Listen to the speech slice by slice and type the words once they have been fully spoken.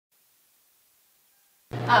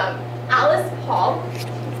Alice Paul.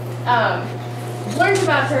 Learned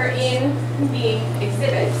about her in the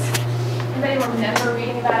exhibit. Does anyone remember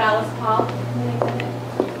reading about Alice Paul in the exhibit?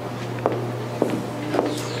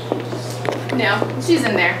 No, she's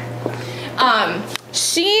in there.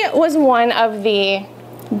 She was one of the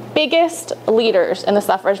biggest leaders in the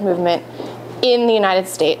suffrage movement in the United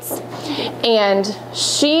States. And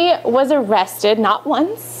she was arrested not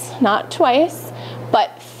once, not twice,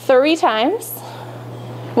 but 3 times.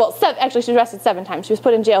 Well, actually she was arrested 7 times. She was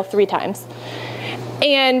put in jail 3 times.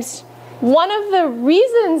 And one of the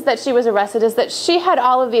reasons that she was arrested is that she had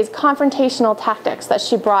all of these confrontational tactics that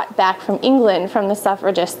she brought back from England from the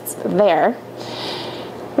suffragists there.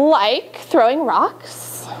 Like throwing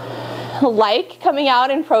rocks, like coming out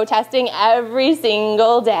and protesting every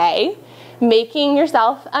single day, making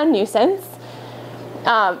yourself a nuisance.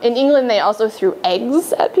 In England, they also threw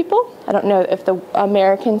eggs at people. I don't know if the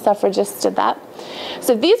American suffragists did that.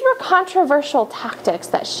 So these were controversial tactics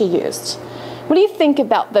that she used. What do you think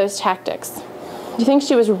about those tactics? Do you think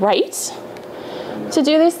she was right to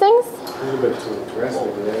do these things? A little bit too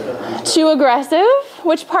aggressive there. Too aggressive?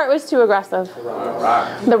 Which part was too aggressive? The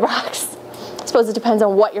rocks. The rocks. I suppose it depends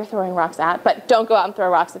on what you're throwing rocks at, but don't go out and throw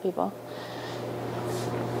rocks at people.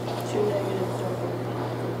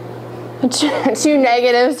 Two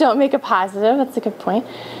negatives don't make a positive. That's a good point.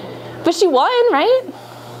 But she won, right?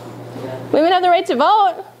 Women have the right to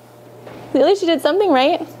vote. At least she did something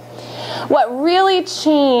right. What really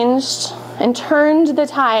changed and turned the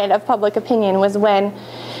tide of public opinion was when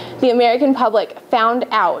the American public found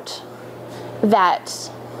out that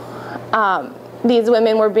these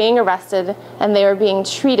women were being arrested and they were being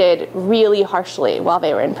treated really harshly while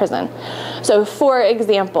they were in prison. So for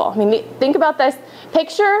example, I mean, think about this.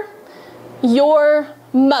 Picture your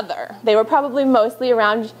mother. They were probably mostly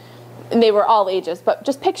around, and they were all ages, but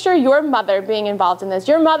just picture your mother being involved in this.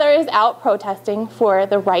 Your mother is out protesting for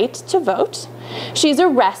the right to vote. She's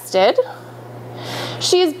arrested.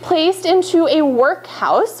 She's placed into a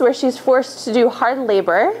workhouse where she's forced to do hard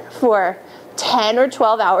labor for 10 or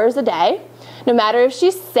 12 hours a day, no matter if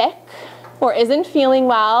she's sick or isn't feeling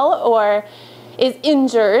well or is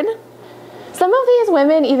injured. Some of these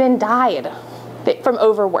women even died from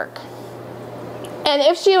overwork. And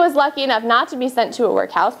if she was lucky enough not to be sent to a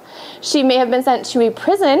workhouse, she may have been sent to a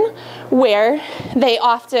prison where they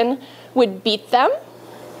often would beat them.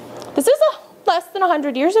 This is less than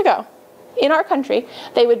 100 years ago in our country.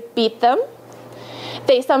 They would beat them.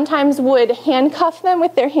 They sometimes would handcuff them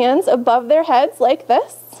with their hands above their heads like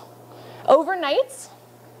this, overnight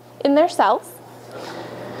in their cells.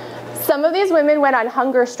 Some of these women went on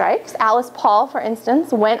hunger strikes. Alice Paul, for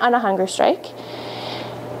instance, went on a hunger strike.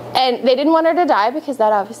 And they didn't want her to die because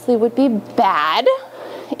that obviously would be bad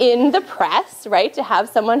in the press, right? To have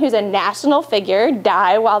someone who's a national figure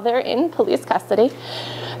die while they're in police custody.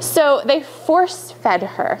 So they force-fed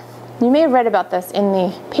her. You may have read about this in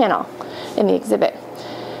the panel, in the exhibit.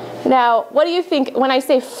 Now, what do you think when I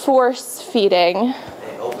say force-feeding?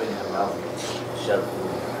 They open their mouth and shove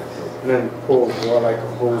food. And then pull like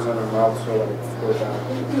a hose in her mouth so it goes down.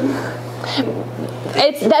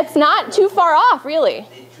 That's not too far off, really.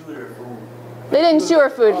 They didn't chew her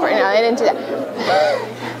food for no, they didn't do that.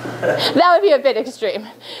 That would be a bit extreme.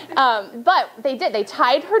 But they did. They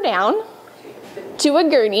tied her down to a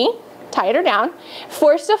gurney, tied her down,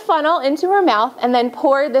 forced a funnel into her mouth, and then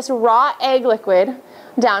poured this raw egg liquid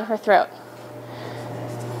down her throat.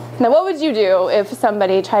 Now, what would you do if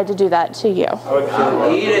somebody tried to do that to you? I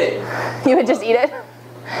would eat it. You would just eat it?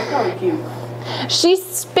 That's probably cute. She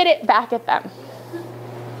spit it back at them.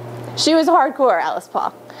 She was hardcore, Alice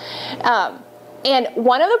Paul. And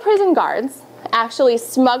one of the prison guards actually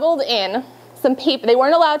smuggled in some paper. They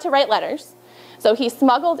weren't allowed to write letters. So he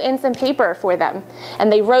smuggled in some paper for them.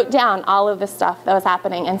 And they wrote down all of the stuff that was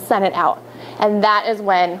happening and sent it out. And that is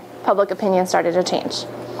when public opinion started to change.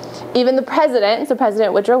 Even the president, so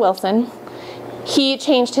President Woodrow Wilson, he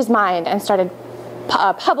changed his mind and started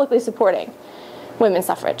publicly supporting women's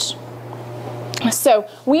suffrage. So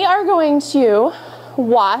we are going to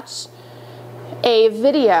watch a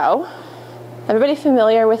video. Everybody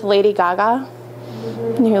familiar with Lady Gaga?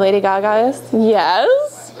 You know who Lady Gaga is?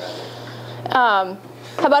 Yes. How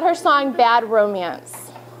about her song Bad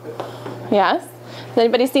Romance? Yes. Has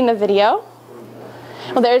anybody seen the video?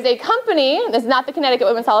 Well, there's a company, this is not the Connecticut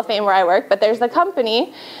Women's Hall of Fame where I work, but there's a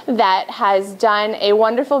company that has done a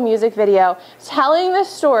wonderful music video telling the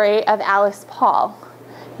story of Alice Paul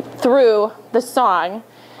through the song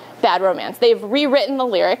Bad Romance. They've rewritten the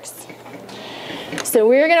lyrics. So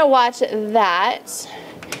we're going to watch that.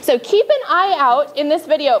 So keep an eye out in this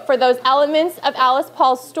video for those elements of Alice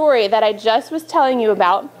Paul's story that I just was telling you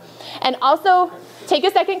about. And also, take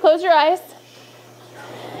a second, close your eyes.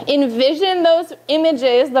 Envision those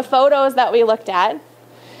images, the photos that we looked at,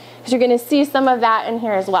 because you're going to see some of that in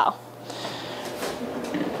here as well.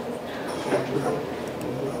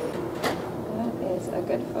 That is a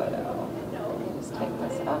good photo. Let me just take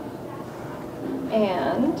this up.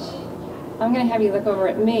 And I'm going to have you look over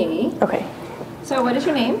at me. Okay. So what is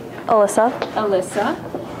your name? Alyssa. Alyssa.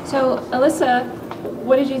 So Alyssa,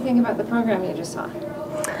 what did you think about the program you just saw?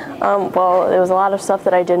 Well, there was a lot of stuff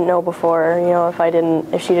that I didn't know before. You know,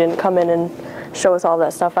 if she didn't come in and show us all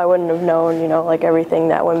that stuff, I wouldn't have known, you know, like everything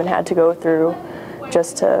that women had to go through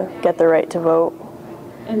just to get the right to vote.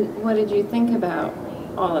 And what did you think about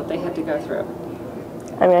all that they had to go through?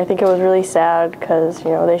 I mean, I think it was really sad because, you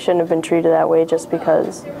know, they shouldn't have been treated that way just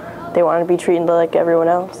because they want to be treated like everyone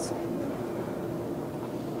else.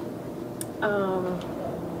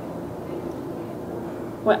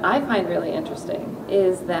 What I find really interesting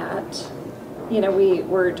is that, you know, we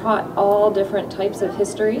were taught all different types of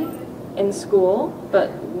history in school,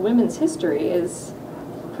 but women's history is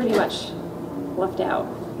pretty much left out.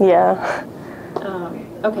 Yeah.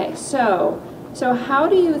 Okay, so how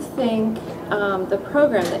do you think the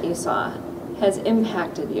program that you saw has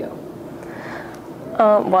impacted you?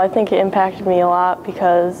 Well, I think it impacted me a lot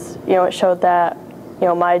because, you know, it showed that, you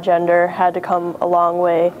know, my gender had to come a long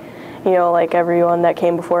way. You know, like everyone that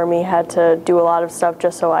came before me had to do a lot of stuff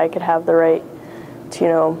just so I could have the right to, you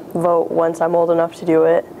know, vote once I'm old enough to do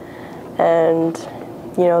it. And,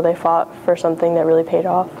 you know, they fought for something that really paid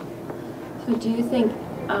off. So do you think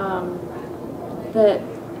that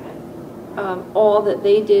all that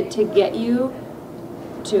they did to get you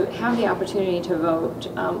to have the opportunity to vote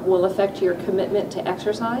will affect your commitment to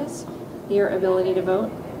exercise your ability to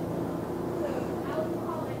vote?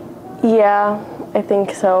 Yeah, I think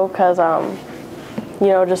so, because, you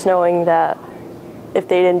know, just knowing that if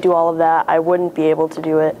they didn't do all of that, I wouldn't be able to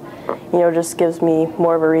do it, you know, just gives me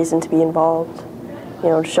more of a reason to be involved, you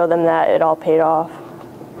know, to show them that it all paid off.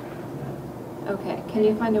 Okay, can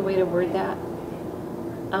you find a way to word that?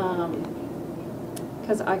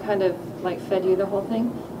 Because I kind of like fed you the whole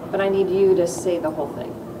thing, but I need you to say the whole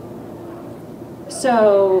thing.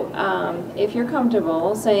 So if you're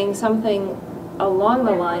comfortable saying something along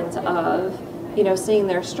the lines of, you know, seeing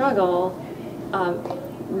their struggle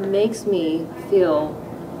makes me feel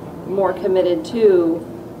more committed to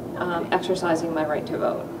exercising my right to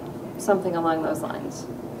vote. Something along those lines.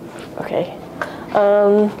 Okay.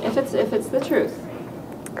 If it's the truth.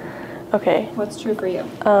 Okay. What's true for you?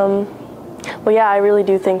 Well, yeah, I really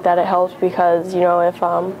do think that it helps because, you know, if,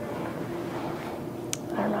 I don't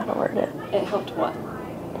know how to word it. It helped what?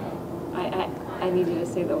 I need you to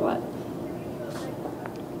say the what.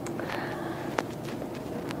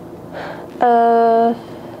 I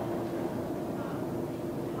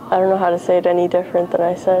don't know how to say it any different than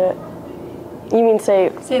I said it. You mean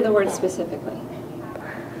say... Say the word specifically.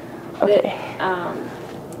 Okay.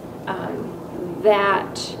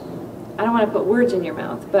 That I don't want to put words in your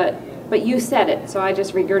mouth, but you said it, so I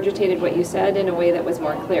just regurgitated what you said in a way that was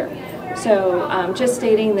more clear. So just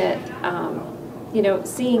stating that, you know,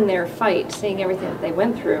 seeing their fight, seeing everything that they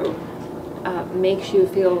went through, makes you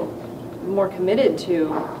feel more committed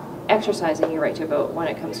to exercising your right to vote when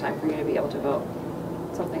it comes time for you to be able to vote.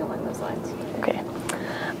 Something along those lines. Okay.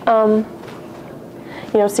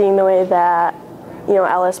 You know, seeing the way that, you know,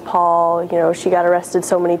 Alice Paul, you know, she got arrested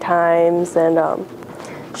so many times and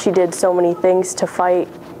she did so many things to fight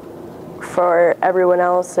for everyone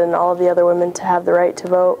else and all of the other women to have the right to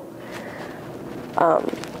vote.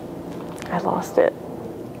 I lost it.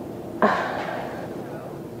 I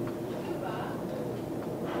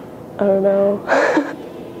don't know.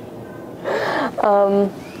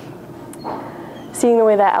 Seeing the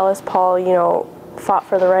way that Alice Paul, you know, fought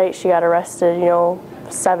for the right, she got arrested, you know,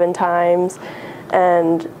 7 times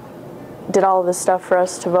and did all of this stuff for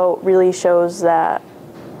us to vote really shows that,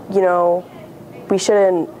 you know, we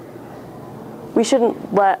shouldn't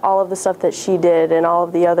let all of the stuff that she did and all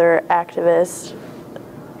of the other activists,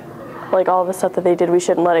 like all of the stuff that they did, we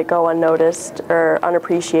shouldn't let it go unnoticed or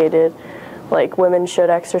unappreciated. Like, women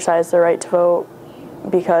should exercise their right to vote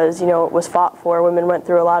because, you know, it was fought for. Women went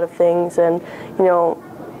through a lot of things and, you know,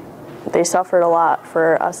 they suffered a lot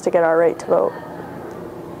for us to get our right to vote.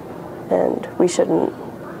 And we shouldn't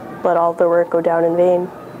let all of their work go down in vain.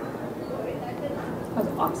 That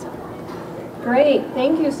was awesome. Great,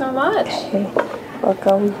 thank you so much. Okay,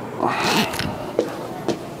 welcome. All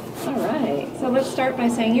right, so let's start by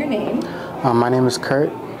saying your name. My name is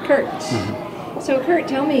Kurt. Kurt. So Kurt,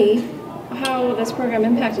 tell me, how this program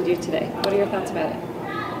impacted you today. What are your thoughts about it?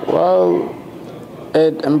 Well,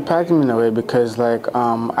 it impacted me in a way because like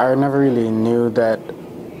I never really knew that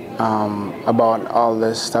about all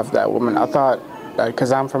this stuff that women. I thought that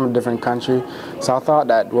because I'm from a different country, so I thought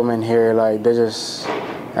that women here like they just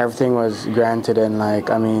everything was granted and like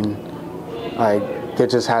I mean like they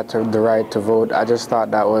just had the right to vote. I just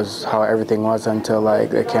thought that was how everything was until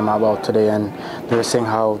like it came about today and they were saying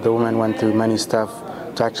how the women went through many stuff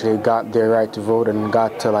to actually got their right to vote and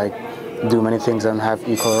got to like do many things and have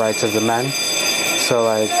equal rights as a man. So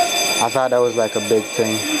like I thought that was like a big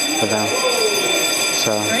thing for them.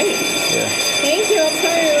 So Great. yeah. Thank you. I'm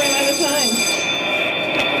sorry we ran out of time.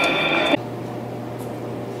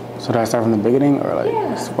 So do I start from the beginning or like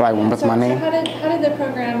with my name? So how did the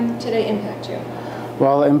program today impact you?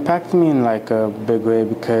 Well, it impacted me in like a big way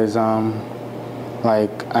because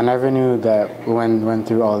like I never knew that women went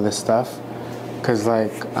through all this stuff because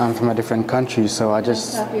like I'm from a different country, so I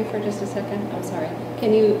just. I'll stop you for just a second. I'm sorry.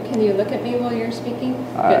 Can you look at me while you're speaking?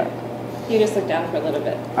 Alright. You just look down for a little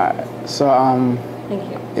bit. Alright. So Thank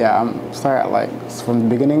you. yeah, I'm start like from the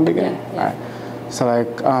beginning. Yeah. Alright. So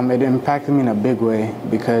like it impacted me in a big way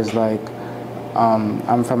because like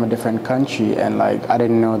I'm from a different country and like I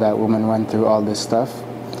didn't know that women went through all this stuff.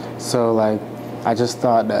 So like I just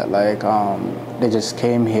thought that like they just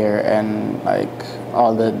came here and like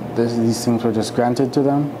all these things were just granted to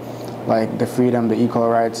them, like the freedom, the equal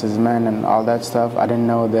rights as men and all that stuff. I didn't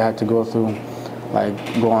know they had to go through like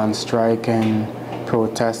go on strike and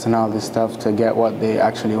protest and all this stuff to get what they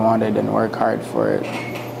actually wanted and work hard for it.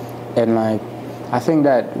 And like I think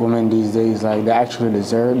that women these days like they actually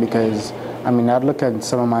deserve it because I mean I'd look at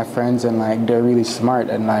some of my friends and like they're really smart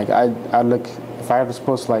and like I look if I was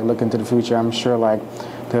supposed to like look into the future, I'm sure like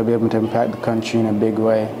they'll be able to impact the country in a big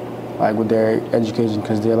way, like with their education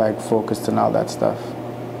because they're like focused on all that stuff.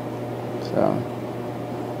 So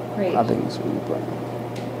Great. I think it's really important.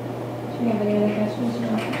 Do you have any other questions?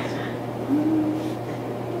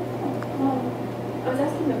 I was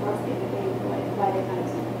asking the boss the other day why they thought it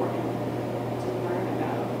was important to learn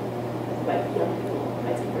about what young people, why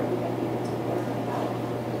it's important for young people to learn about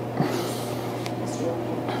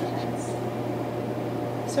historical events.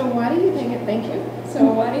 So why do you think it? Thank you. So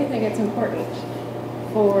why do you think it's important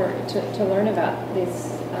to learn about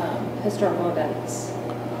these historical events?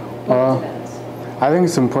 Events? I think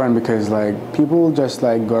it's important because like people just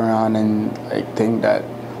like go around and like think that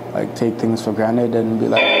like take things for granted and be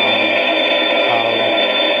like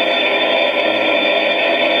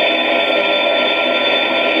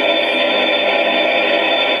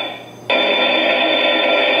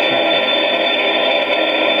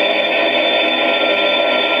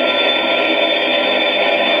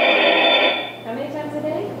How many times a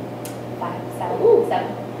day? 5, 7, Ooh.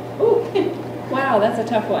 7. Ooh. Wow, that's a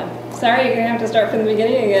tough one. Sorry, you're gonna have to start from the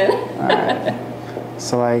beginning again. Alright.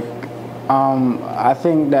 So like I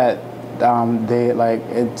think that they like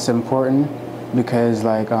it's important because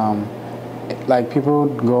like people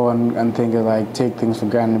go and think of like take things for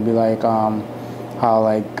granted and be like how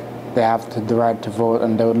like they have the right to vote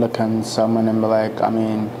and they would look at someone and be like I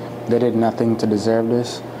mean they did nothing to deserve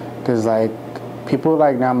this because like people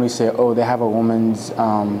like normally say oh they have a woman's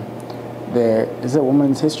is it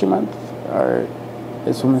Women's History Month or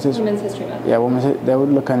it's Women's History Women's History Month. Yeah, they would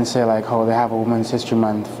look and say like, oh, they have a Women's History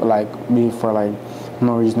Month for like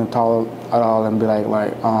no reason at all, and be like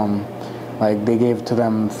they gave it to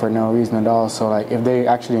them for no reason at all. So like if they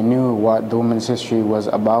actually knew what the women's history was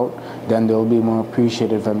about, then they'll be more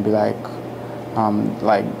appreciative and be like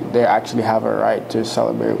they actually have a right to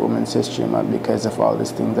celebrate Women's History Month because of all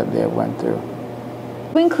these things that they went through.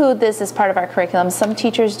 We include this as part of our curriculum. Some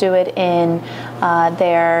teachers do it in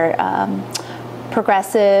their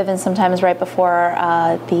progressive and sometimes right before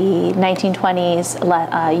the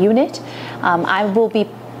 1920s unit. I will be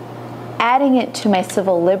adding it to my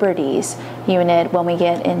civil liberties unit when we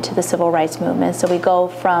get into the civil rights movement. So we go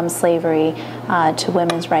from slavery to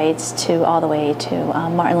women's rights to all the way to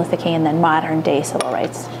Martin Luther King and then modern day civil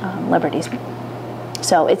rights liberties.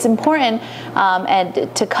 So it's important and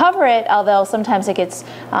to cover it, although sometimes it gets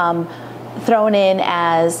thrown in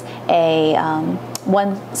as a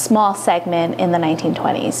one small segment in the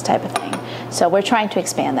 1920s type of thing. So we're trying to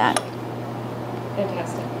expand that.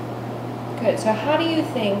 Fantastic. Good. So how do you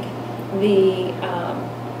think the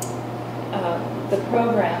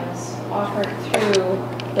programs offered through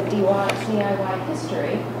the DIY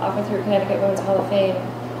history, offered through Connecticut Women's Hall of Fame,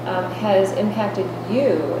 has impacted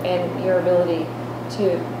you and your ability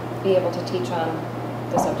to be able to teach on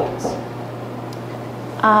the subjects?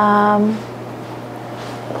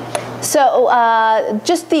 So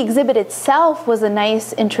just the exhibit itself was a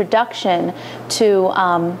nice introduction to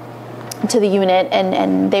the unit,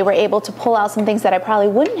 and they were able to pull out some things that I probably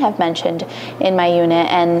wouldn't have mentioned in my unit,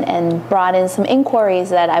 and brought in some inquiries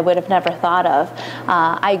that I would have never thought of.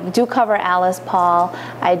 I do cover Alice Paul.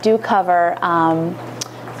 I do cover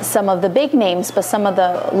some of the big names, but some of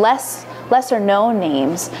the lesser known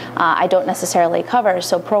names I don't necessarily cover.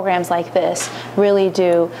 So programs like this really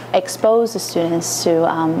do expose the students to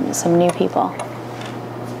some new people.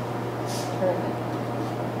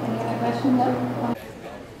 Any other questions?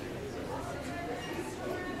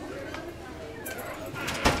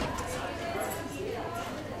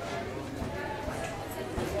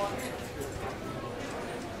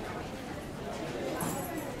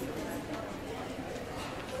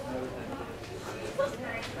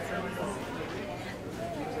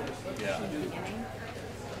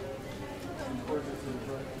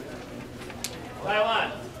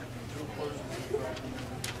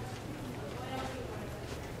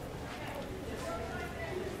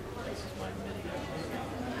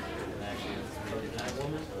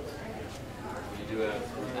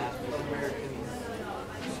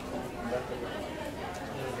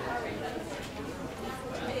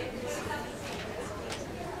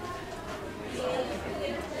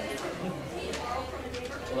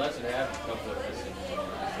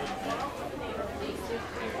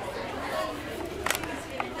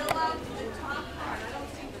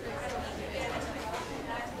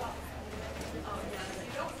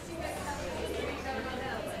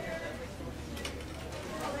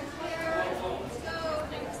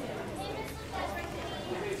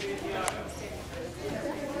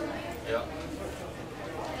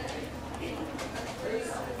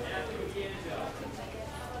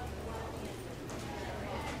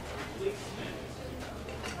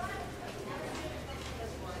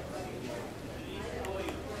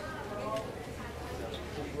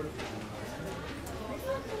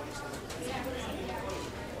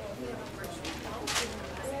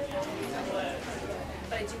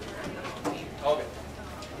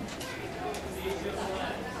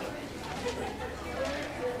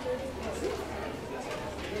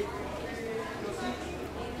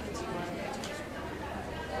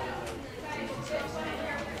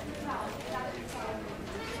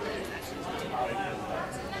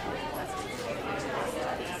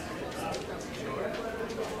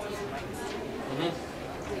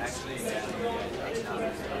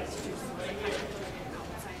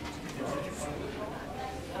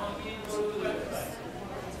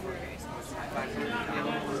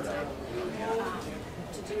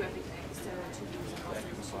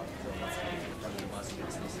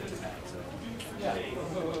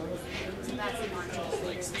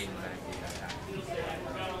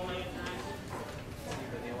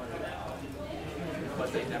 But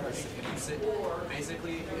they never sit. If you sit,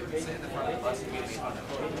 basically, if you sit in the front of the bus, you get to be on the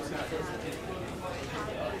floor.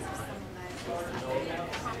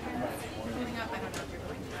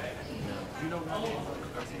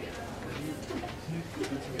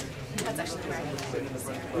 That's actually where I am.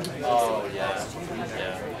 Oh, yeah.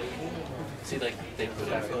 Yeah. See, like, they put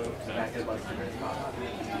it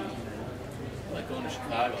like going to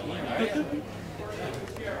Chicago. I'm like, all right. Put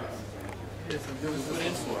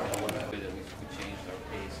in for it. We changed our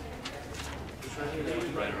pace.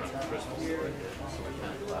 Right around Christmas. So we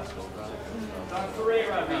can't last over.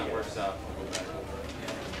 It works out. We'll go back over.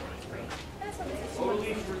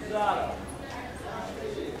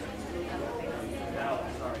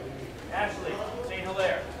 Ashley, St.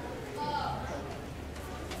 Hilaire.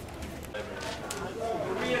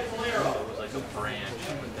 Maria Calero. It was like a branch,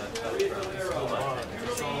 but that's probably still not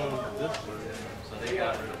technically. So they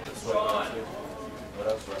got rid of this one. What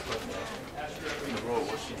else were I putting there? The role,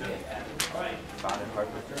 what's she doing? Found it hard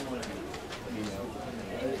with her. You know,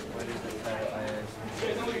 what is the title I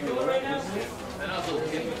asked? And I was a little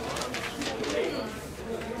kid.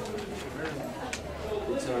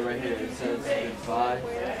 So right here it says goodbye.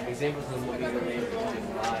 Examples of what you relate to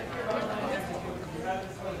goodbye.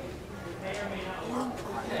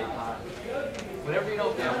 Whatever you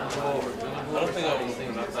don't know, go over. I don't think I was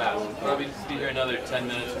thinking about that. We'll probably just be here another 10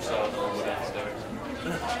 minutes or so and then we'll get started.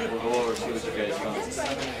 We'll go over see what you guys found.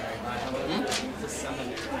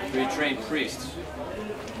 We're trained priests.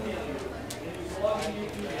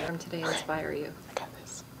 From today inspire you?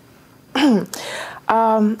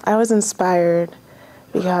 I was inspired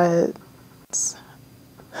because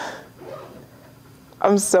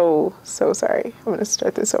I'm so sorry. I'm gonna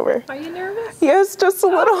start this over. Are you nervous? Yes, just a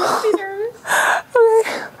little. Don't be nervous.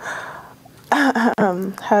 Okay.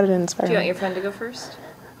 How did it inspire Do you want me? your friend to go first?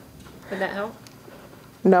 Would that help?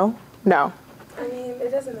 No. I mean, it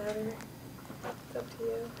doesn't matter. It's up to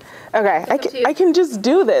you. Okay, I can just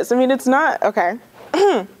do this. I mean, it's not, okay.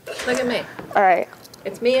 Look at me. All right.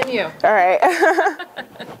 It's me and you. All right.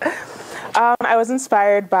 I was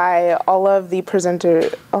inspired by all of the I'm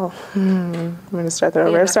going to start that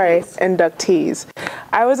over. Sorry, inductees.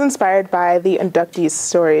 I was inspired by the inductees'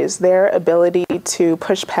 stories. Their ability to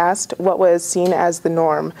push past what was seen as the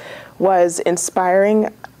norm was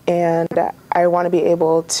inspiring, and I want to be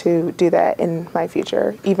able to do that in my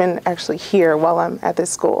future, even actually here while I'm at this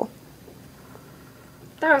school.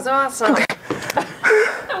 That was awesome.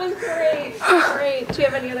 That was great. Great. Do you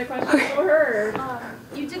have any other questions for her?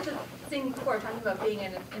 You did the thing before talking about being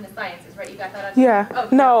in the sciences, right? You got that on Yeah. Oh,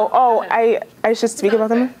 No. Oh, I should speak about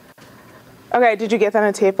them. Okay. Did you get that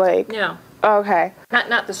on tape? Like. No. Okay.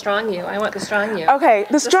 Not the strong you. I want the strong you. Okay.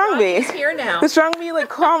 The strong me. Is here now. The strong me. Like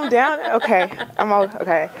calm down. Okay. I'm all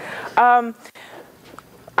okay. I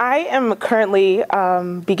am currently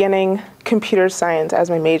beginning computer science as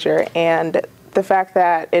my major, and the fact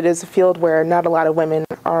that it is a field where not a lot of women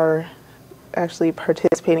are actually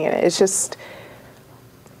participating in it, it's just,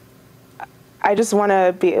 I just want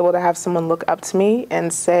to be able to have someone look up to me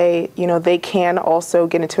and say, you know, they can also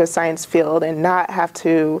get into a science field and not have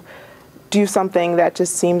to do something that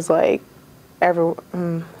just seems like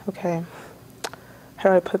okay. How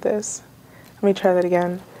do I put this? Let me try that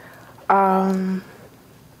again.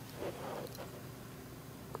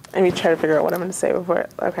 Let me try to figure out what I'm going to say before.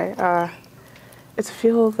 Okay. It's a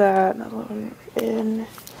field that not a lot of women are in,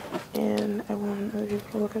 and I want other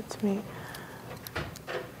people to look up to me.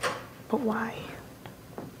 But why?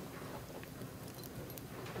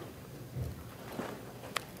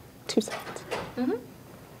 Two seconds. Mm-hmm.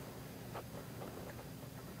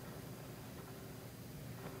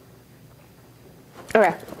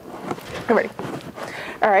 Okay. I'm ready.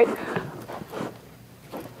 All right. I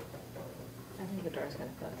think the door's going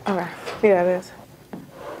to close. Okay. Yeah, it is.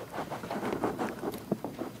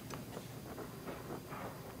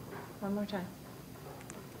 One more time.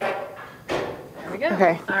 There we go.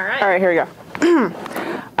 Okay. All right. All right, here we go.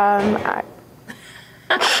 All right.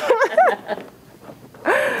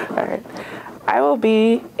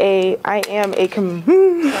 I am a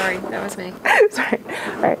Sorry, that was me. Sorry.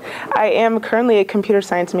 All right. I am currently a computer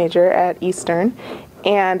science major at Eastern,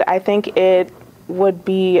 and I think it would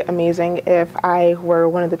be amazing if I were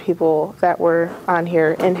one of the people that were on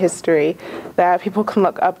here in history that people can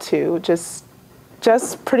look up to, just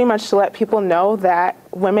pretty much to let people know that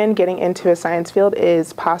women getting into a science field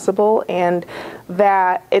is possible, and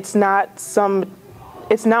that it's not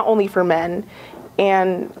only for men,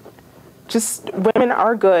 and just women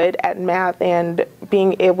are good at math and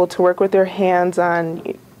being able to work with their hands on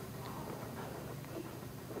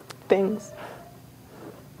things.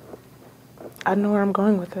 I don't know where I'm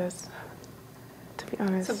going with this, to be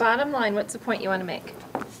honest. So bottom line, what's the point you want to make?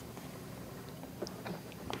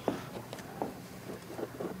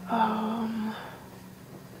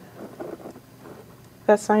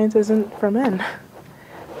 That science isn't for men.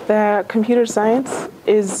 That computer science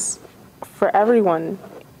is for everyone,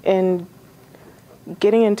 and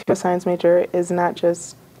getting into a science major is not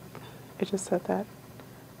just, I just said that.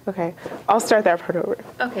 Okay, I'll start that part over.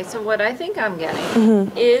 Okay, so what I think I'm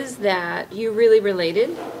getting is that you really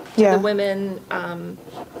related to Yeah. the women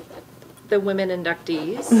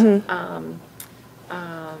inductees,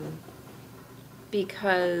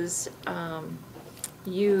 because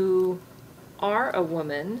you are a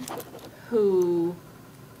woman who,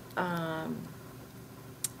 what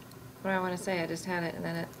do I want to say? I just had it and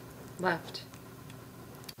then it left.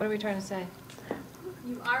 What are we trying to say?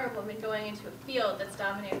 You are a woman going into a field that's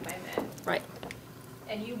dominated by men. Right.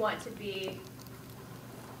 And you want to be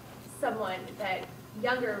someone that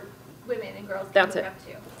younger women and girls can That's look it. up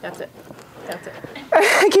to. That's it. That's it.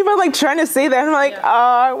 I keep on like trying to say that. I'm like, Yeah.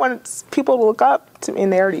 I want people to look up to me,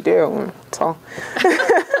 and they already do. That's all.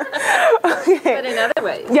 Okay. But in other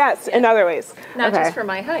ways. Yes, in other ways. Not Okay. just for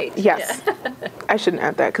my height. Yes. Yeah. I shouldn't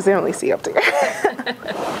add that because they only see up to here.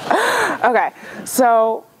 Okay,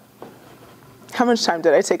 so how much time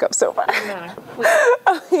did I take up so far? No,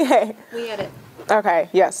 Okay. we had it. Okay,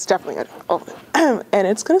 yes, definitely. Oh, and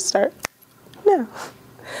it's going to start now.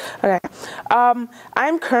 Okay.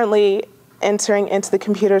 I'm currently entering into the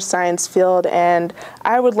computer science field, and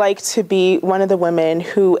I would like to be one of the women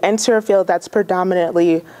who enter a field that's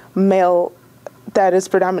predominantly male, that is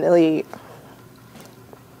predominantly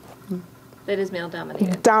That is male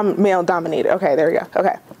dominated. male dominated. Okay, there we go.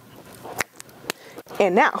 Okay.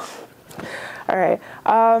 And now, all right.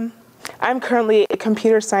 I'm currently a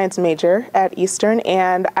computer science major at Eastern,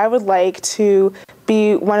 and I would like to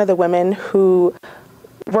be one of the women who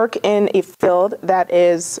work in a field that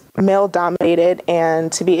is male dominated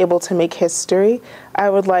and to be able to make history, I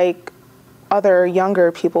would like other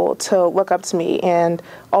younger people to look up to me and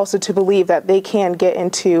also to believe that they can get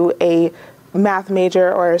into a math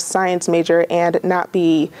major or a science major and not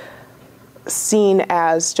be seen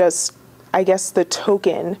as just, I guess, the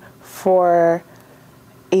token for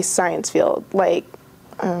a science field. Like,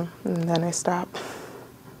 and then I stop.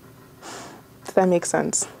 Does that make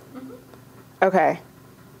sense? Mm-hmm. Okay.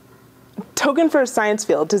 Token for a science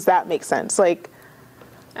field, does that make sense? Like,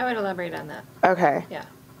 I would elaborate on that. Okay. Yeah.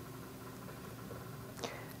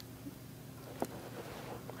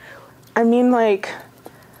 I mean, like,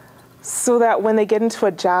 so that when they get into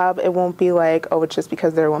a job, it won't be like, oh, it's just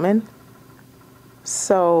because they're a woman.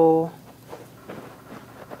 So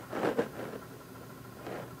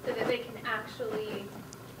that they can actually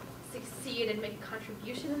succeed and make a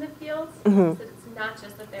contribution in the field. Mm-hmm. So it's not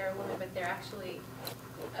just that they're a woman, but they're actually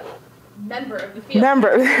a member of the field.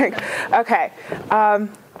 Member. Okay.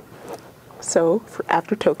 So for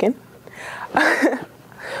after token.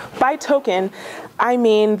 By token, I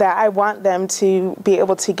mean that I want them to be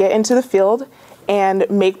able to get into the field and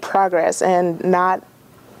make progress and not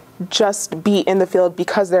just be in the field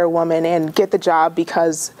because they're a woman and get the job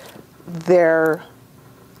because they're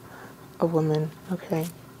a woman. Okay.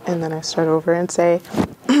 And then I start over and say,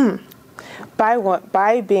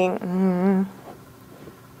 by being,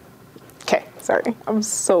 okay, sorry. I'm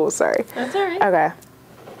so sorry. That's all right. Okay.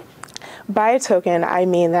 By a token, I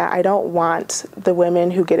mean that I don't want the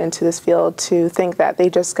women who get into this field to think that they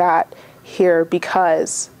just got here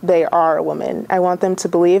because they are a woman. I want them to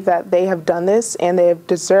believe that they have done this and they have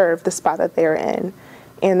deserved the spot that they're in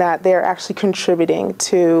and that they're actually contributing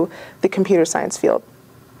to the computer science field.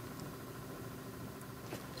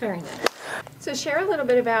 Very nice. So share a little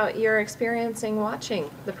bit about your experience in watching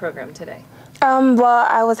the program today. Well,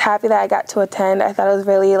 I was happy that I got to attend. I thought it was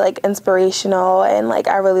really like inspirational and like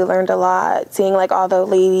I really learned a lot seeing like all the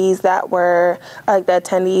ladies that were like the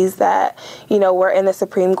attendees that, you know, were in the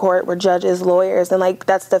Supreme Court, were judges, lawyers, and like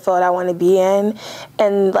that's the field I want to be in.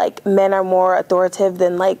 And like men are more authoritative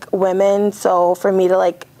than like women. So for me to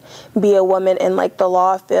like be a woman in like the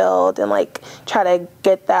law field and like try to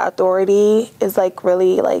get that authority is like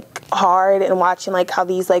really like hard, and watching like how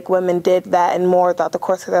these like women did that and more throughout the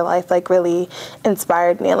course of their life like really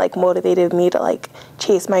inspired me and like motivated me to like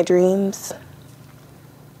chase my dreams.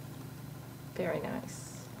 Very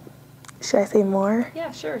nice. Should I say more?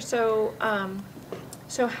 Yeah, sure. So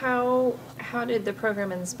so how did the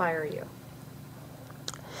program inspire you?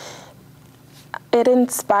 It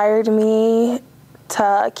inspired me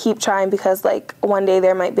to keep trying because like one day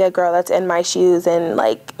there might be a girl that's in my shoes and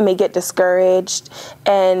like may get discouraged,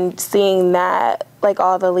 and seeing that like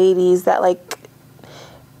all the ladies that like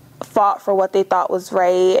fought for what they thought was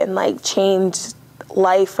right and like changed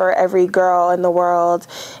life for every girl in the world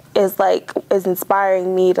is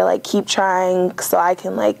inspiring me to like keep trying so I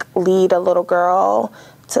can like lead a little girl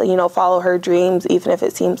to, you know, follow her dreams even if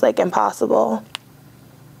it seems like impossible.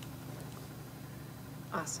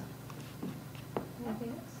 Awesome.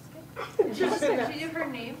 Should you have her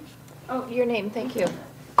name? Oh, your name, thank you.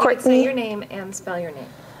 Courtney. You could say your name and spell your name.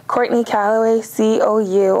 Courtney Callaway, Courtney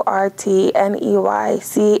Callaway.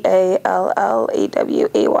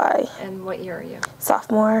 And what year are you?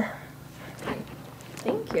 Sophomore.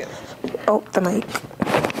 Thank you. Oh, the mic.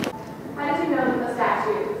 How did you know that the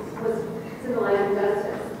statute was symbolizing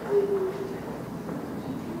justice?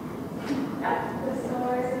 Yeah, the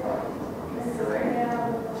sword, yeah,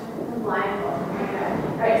 the blindfold.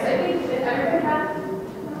 Right, so I think if everybody has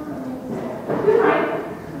good mind,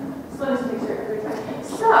 just wanted to make sure everybody's right.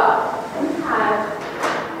 So we have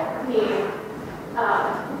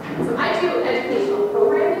so I do educational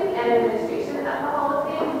programming and administration at the Hall of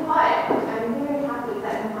Fame, but I'm very happy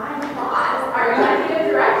that my boss, our executive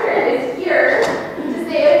director, is here to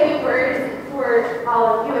say a few words for all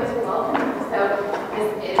of you and to welcome you. So this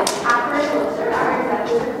is Catherine Wiltshire, our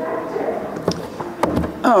executive director.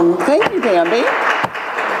 Thank you, Bambi.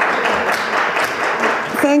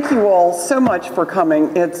 Thank you all so much for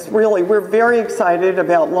coming. We're very excited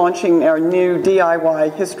about launching our new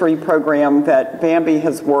DIY history program that Bambi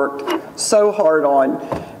has worked so hard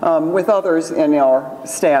on with others in our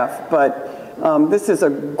staff. But this is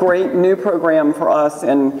a great new program for us,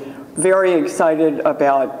 and very excited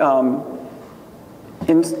about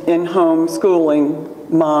in-home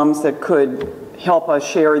schooling moms that could help us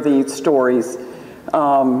share these stories.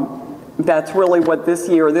 That's really what this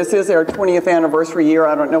is our 20th anniversary year.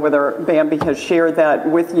 I don't know whether Bambi has shared that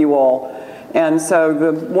with you all. And so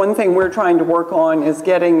the one thing we're trying to work on is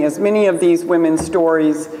getting as many of these women's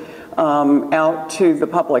stories out to the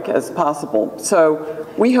public as possible. So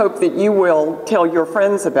we hope that you will tell your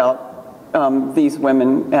friends about these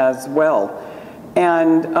women as well.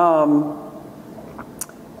 And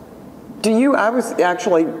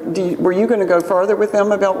were you going to go further with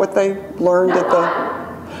them about what they learned at the...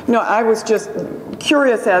 No, I was just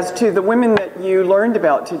curious as to the women that you learned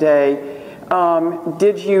about today.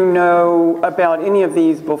 Did you know about any of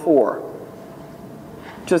these before?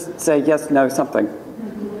 Just say yes, no, something.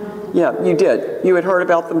 Yeah, you did. You had heard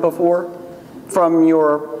about them before from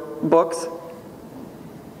your books?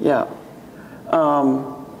 Yeah.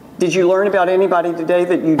 Did you learn about anybody today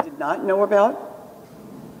that you did not know about?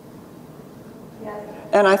 Yes.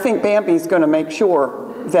 And I think Bambi's going to make sure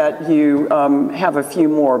that you have a few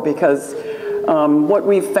more, because what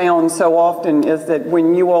we've found so often is that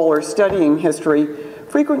when you all are studying history,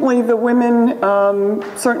 frequently the women,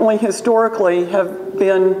 certainly historically, have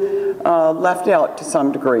been left out to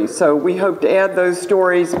some degree. So we hope to add those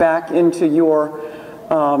stories back into your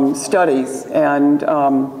studies, and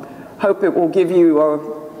hope it will give you a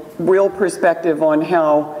real perspective on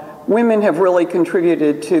how women have really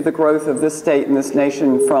contributed to the growth of this state and this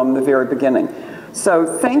nation from the very beginning. So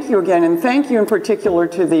thank you again, and thank you in particular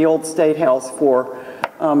to the Old State House for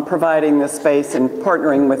providing this space and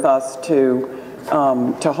partnering with us to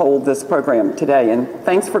hold this program today. And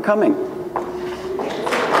thanks for coming.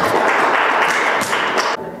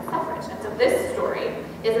 So this story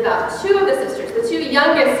is about two of the sisters, the two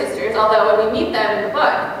youngest sisters, although when we meet them in the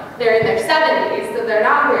book, they're in their 70s, so they're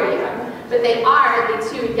not very young, but they are the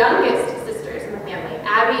two youngest sisters in the family,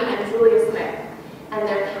 Abby and Julia Smith, and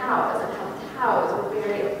their cows, and how cows were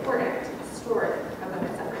very important to the story of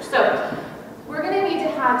women's suffrage. So we're going to need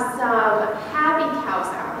to have some happy cow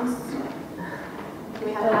sounds. Can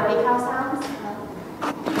we have happy cow sounds?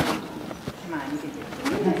 Come on, you can do it.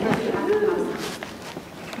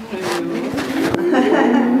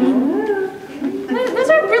 Those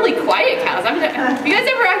are really quiet cows. Have you guys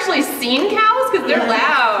ever actually seen cows? Because they're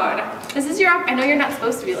loud. This is your, I know you're not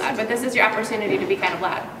supposed to be loud, but this is your opportunity to be kind of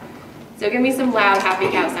loud. So give me some loud, happy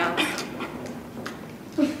cow sounds.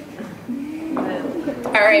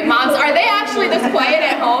 All right, moms, are they actually this quiet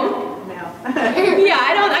at home? No. Yeah,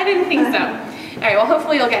 I didn't think so. All right, well,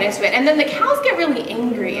 hopefully you'll get into it. And then the cows get really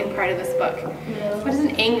angry in part of this book. What does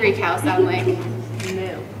an angry cow sound like?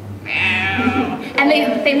 No. And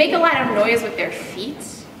they make a lot of noise with their feet.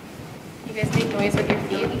 You guys make noise with your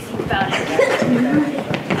feet?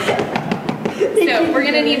 So we're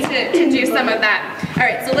gonna need to do some of that. All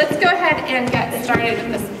right, so let's go ahead and get started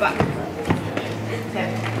with this book.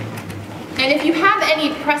 And if you have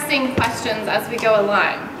any pressing questions as we go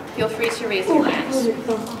along, feel free to raise your hand.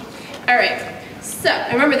 All right, so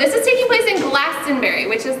remember this is taking place in Glastonbury,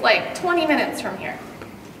 which is like 20 minutes from here.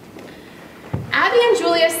 Abby and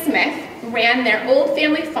Julia Smith ran their old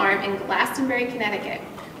family farm in Glastonbury, Connecticut.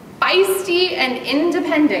 Feisty and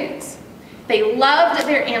independent, they loved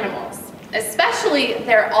their animals, especially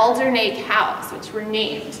their Alderney cows, which were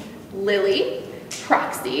named Lily,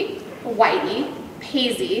 Proxy, Whitey,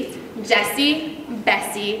 Paisy, Jessie,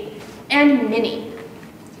 Bessie, and Minnie.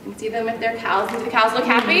 You can see them with their cows. Do the cows look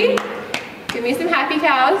happy? Give me some happy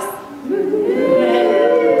cows.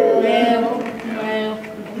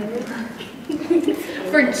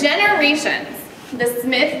 For generations, the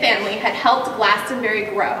Smith family had helped Glastonbury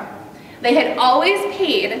grow. They had always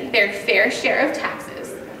paid their fair share of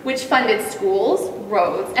taxes, which funded schools,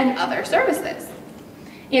 roads, and other services.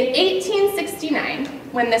 In 1869,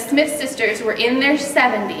 when the Smith sisters were in their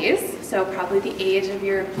 70s, so probably the age of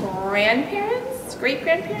your grandparents,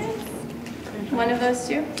 great-grandparents, one of those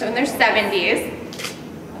two, so in their 70s,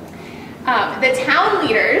 the town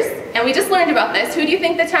leaders, and we just learned about this, who do you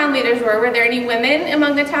think the town leaders were? Were there any women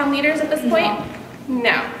among the town leaders at this point?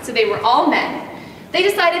 No, so they were all men. They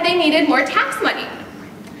decided they needed more tax money.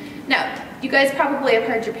 Now, you guys probably have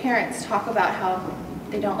heard your parents talk about how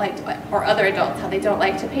they don't like to, or other adults, how they don't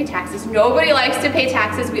like to pay taxes. Nobody likes to pay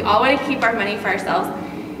taxes. We all want to keep our money for ourselves.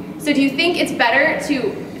 So do you think it's better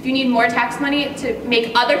to, if you need more tax money, to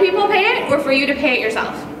make other people pay it, or for you to pay it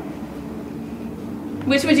yourself?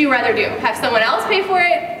 Which would you rather do? Have someone else pay for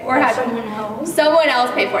it, or have someone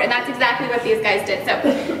else pay for it? And that's exactly what these guys did. So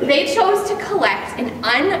they chose to collect an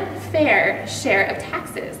unfair share of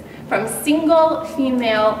taxes from single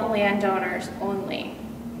female landowners only.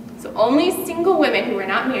 So only single women who were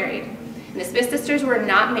not married, and the Smith sisters were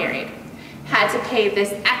not married, had to pay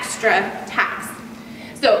this extra tax.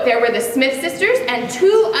 So there were the Smith sisters and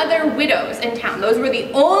 2 other widows in town. Those were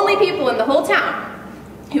the only people in the whole town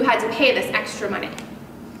who had to pay this extra money.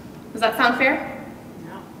 Does that sound fair?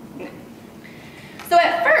 No. So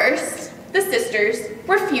at first, the sisters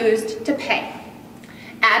refused to pay.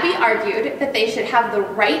 Abby argued that they should have the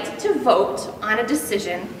right to vote on a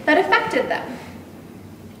decision that affected them.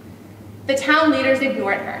 The town leaders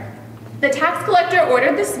ignored her. The tax collector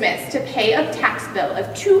ordered the Smiths to pay a tax bill of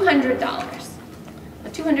 $200. Now,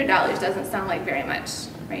 $200 doesn't sound like very much,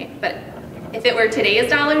 right? But if it were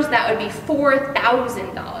today's dollars, that would be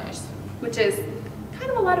 $4,000, which is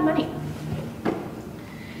kind of a lot of money.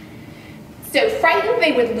 So frightened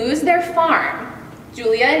they would lose their farm,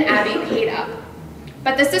 Julia and Abby paid up.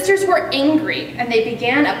 But the sisters were angry, and they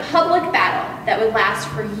began a public battle that would last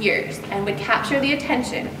for years and would capture the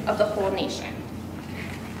attention of the whole nation.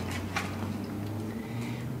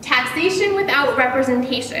 Taxation without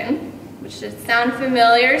representation, which should sound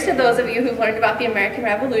familiar to those of you who've learned about the American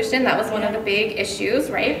Revolution. That was one of the big issues,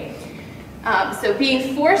 right? So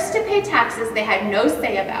being forced to pay taxes they had no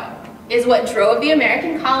say about is what drove the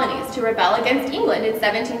American colonies to rebel against England in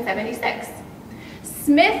 1776.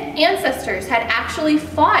 Smith ancestors had actually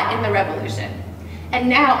fought in the Revolution, and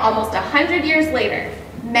now, almost 100 years later,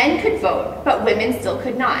 men could vote, but women still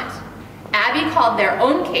could not. Abby called their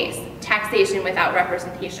own case taxation without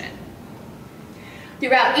representation.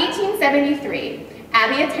 Throughout 1873,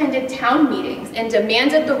 Abby attended town meetings and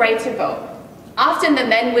demanded the right to vote. Often the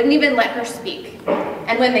men wouldn't even let her speak,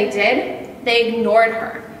 and when they did, they ignored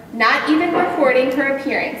her, not even recording her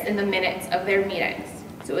appearance in the minutes of their meetings.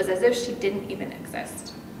 So it was as if she didn't even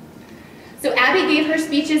exist. So Abby gave her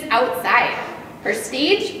speeches outside. Her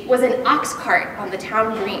stage was an ox cart on the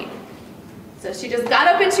town green. So she just got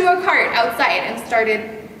up into a cart outside and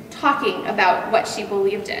started talking about what she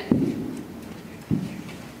believed in.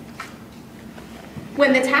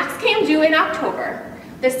 When the tax came due in October,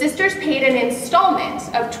 the sisters paid an installment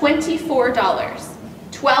of $24,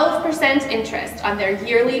 12% interest on their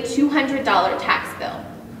yearly $200 tax bill.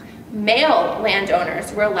 Male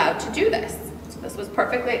landowners were allowed to do this, so this was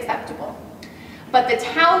perfectly acceptable. But the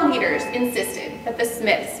town leaders insisted that the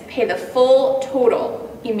Smiths pay the full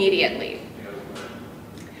total immediately.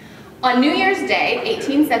 On New Year's Day,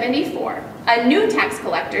 1874, a new tax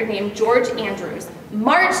collector named George Andrews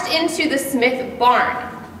marched into the Smith barn.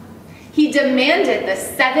 He demanded the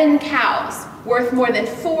 7 cows worth more than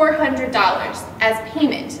 $400 as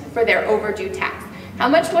payment for their overdue tax. How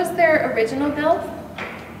much was their original bill?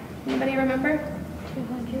 Anybody remember?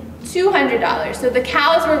 $200. So the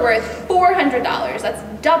cows were worth $400. That's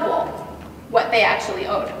double what they actually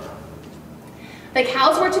owed. The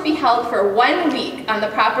cows were to be held for 1 week on the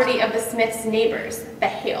property of the Smiths' neighbors, the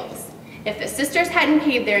Hales. If the sisters hadn't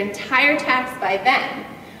paid their entire tax by then,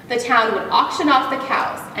 the town would auction off the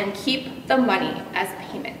cows and keep the money as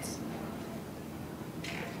payment.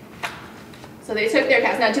 So they took their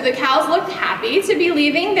cows. Now, do the cows look happy to be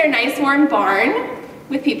leaving their nice warm barn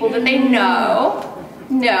with people that they know?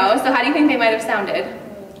 No. So how do you think they might have sounded?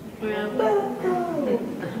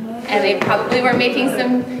 And they probably were making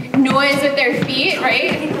some noise with their feet,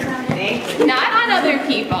 right? Not on other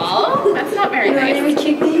people. That's not very nice.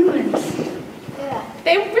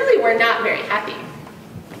 They really were not very happy.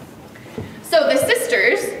 So the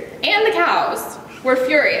sisters and the cows were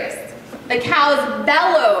furious. The cows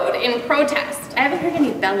bellowed in protest. I haven't heard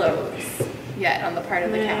any bellows yet on the part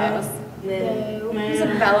of the cows. What does a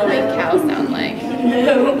bellowing cow sound like?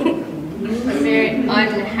 Very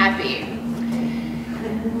unhappy.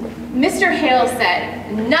 Mr. Hale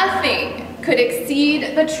said, "Nothing could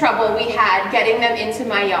exceed the trouble we had getting them into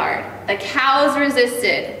my yard. The cows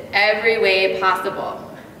resisted every way possible."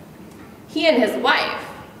 He and his wife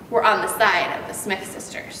were on the side of the Smith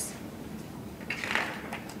sisters.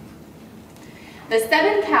 The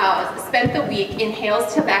 7 cows spent the week in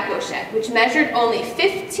Hale's tobacco shed, which measured only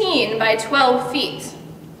 15 by 12 feet.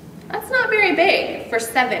 That's not very big for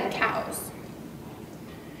 7 cows.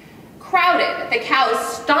 Crowded, the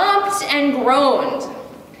cows stomped and groaned.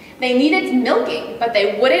 They needed milking, but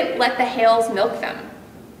they wouldn't let the Hales milk them.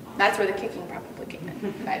 That's where the kicking probably came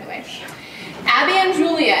in, by the way. Abby and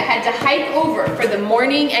Julia had to hike over for the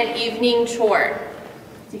morning and evening chore.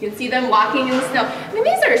 You can see them walking in the snow. I mean,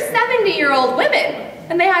 these are 70-year-old women,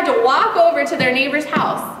 and they had to walk over to their neighbor's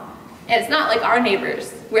house. And it's not like our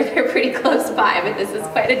neighbors, where they're pretty close by, but this is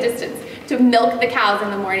quite a distance, to milk the cows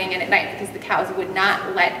in the morning and at night, because the cows would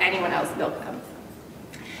not let anyone else milk them.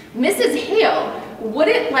 Mrs. Hale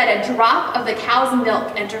wouldn't let a drop of the cow's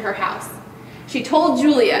milk enter her house. She told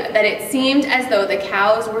Julia that it seemed as though the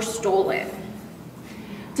cows were stolen.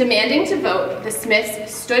 Demanding to vote, the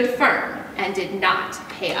Smiths stood firm and did not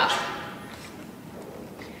pay up.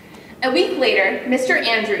 A week later, Mr.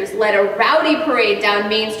 Andrews led a rowdy parade down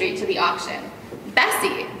Main Street to the auction.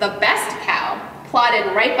 Bessie, the best cow,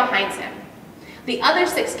 plodded right behind him. The other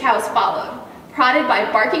 6 cows followed, prodded by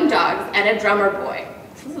barking dogs and a drummer boy.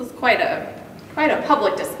 This was quite a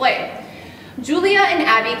public display. Julia and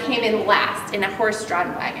Abby came in last in a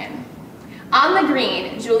horse-drawn wagon. On the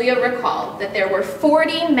green, Julia recalled that there were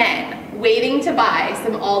 40 men waiting to buy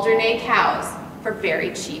some Alderney cows for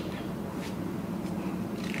very cheap.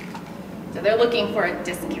 So they're looking for a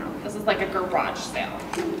discount. This is like a garage sale,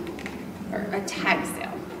 or a tag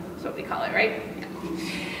sale, is what we call it, right?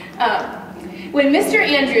 When Mr.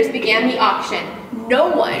 Andrews began the auction, no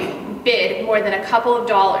one bid more than a couple of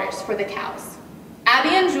dollars for the cows. Abby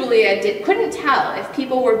and Julia couldn't tell if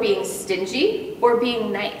people were being stingy or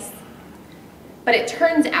being nice. But it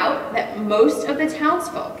turns out that most of the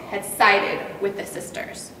townsfolk had sided with the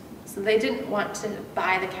sisters. So they didn't want to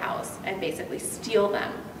buy the cows and basically steal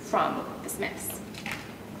them from the Smiths.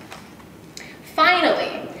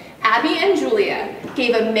 Finally, Abby and Julia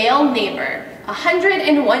gave a male neighbor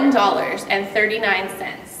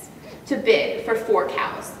 $101.39 to bid for 4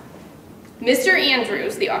 cows. Mr.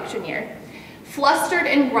 Andrews, the auctioneer, flustered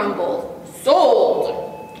and grumbled,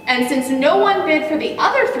 "Sold!" And since no one bid for the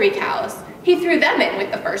other 3 cows, he threw them in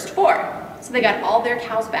with the first 4. So they got all their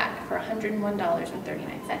cows back for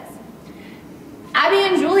 $101.39. Abby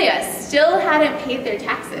and Julia still hadn't paid their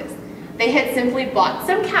taxes. They had simply bought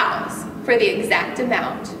some cows for the exact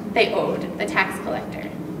amount they owed the tax collector.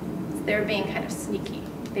 So they were being kind of sneaky.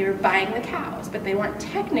 They were buying the cows, but they weren't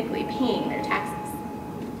technically paying their taxes.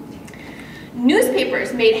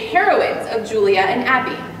 Newspapers made heroines of Julia and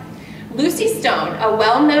Abby. Lucy Stone, a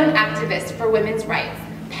well-known activist for women's rights,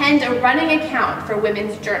 penned a running account for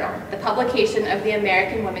Women's Journal, the publication of the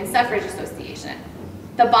American Women's Suffrage Association.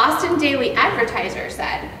 The Boston Daily Advertiser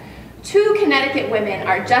said, "2 Connecticut women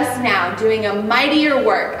are just now doing a mightier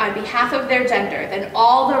work on behalf of their gender than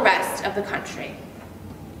all the rest of the country."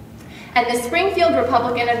 And the Springfield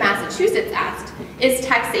Republican of Massachusetts asked, "Is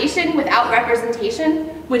taxation without representation,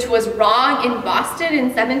 which was wrong in Boston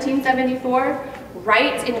in 1774,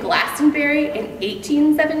 right in Glastonbury in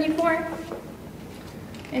 1874?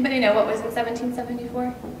 Anybody know what was in 1774?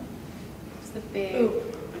 It was the big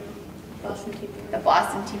Boston Tea Party. The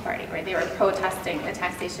Boston Tea Party, right? They were protesting the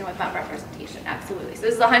taxation without representation, absolutely. So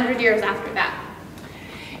this is 100 years after that.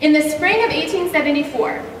 In the spring of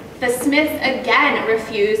 1874, the Smiths again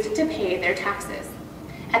refused to pay their taxes.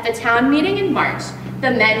 At the town meeting in March,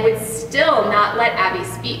 the men would still not let Abby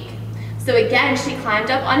speak. So again, she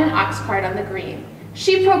climbed up on an ox cart on the green.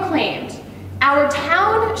 She proclaimed, "Our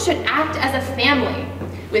town should act as a family,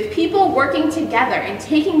 with people working together and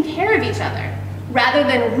taking care of each other, rather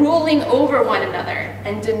than ruling over one another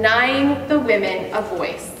and denying the women a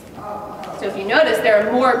voice." So if you notice, there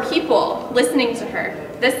are more people listening to her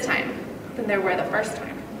this time than there were the first time.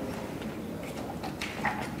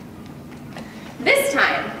 This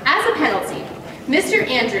time, as a penalty, Mr.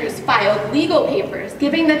 Andrews filed legal papers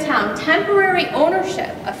giving the town temporary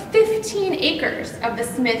ownership of 15 acres of the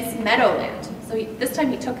Smiths' meadowland. So this time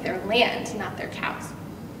he took their land, not their cows.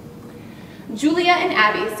 Julia and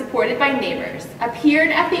Abby, supported by neighbors, appeared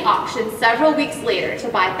at the auction several weeks later to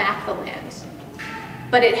buy back the land.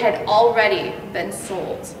 But it had already been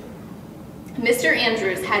sold. Mr.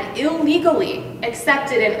 Andrews had illegally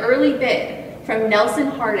accepted an early bid from Nelson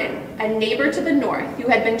Hardin, a neighbor to the north who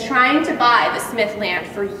had been trying to buy the Smith land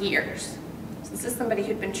for years. So this is somebody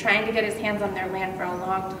who'd been trying to get his hands on their land for a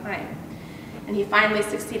long time. And he finally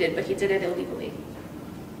succeeded, but he did it illegally.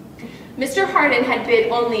 Mr. Hardin had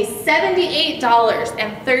bid only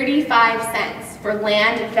 $78.35 for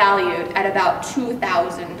land valued at about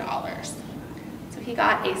 $2,000. So he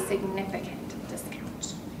got a significant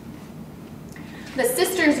discount. The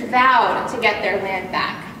sisters vowed to get their land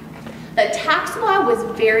back. The tax law was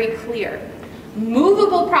very clear.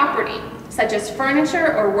 Movable property, such as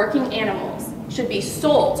furniture or working animals, should be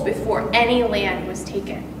sold before any land was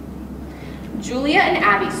taken. Julia and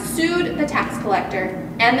Abby sued the tax collector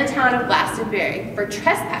and the town of Glastonbury for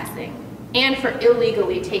trespassing and for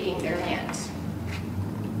illegally taking their land.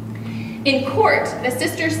 In court, the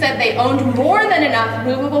sisters said they owned more than enough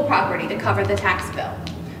movable property to cover the tax bill.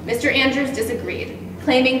 Mr. Andrews disagreed,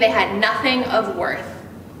 claiming they had nothing of worth.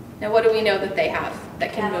 Now what do we know that they have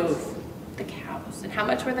that can move? The cows. And how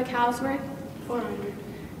much were the cows worth? $400.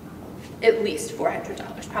 At least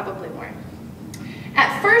 $400, probably more.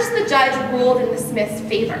 At first, the judge ruled in the Smiths'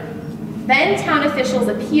 favor. Then town officials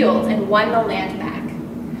appealed and won the land back.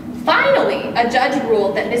 Finally, a judge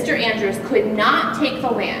ruled that Mr. Andrews could not take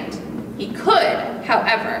the land. He could,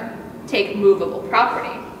 however, take movable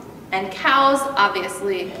property. And cows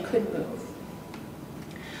obviously could move.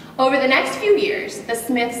 Over the next few years, the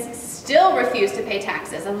Smiths still refused to pay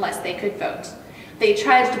taxes unless they could vote. They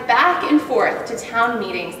trudged back and forth to town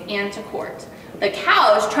meetings and to court. The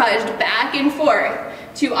cows trudged back and forth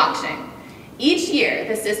to auction. Each year,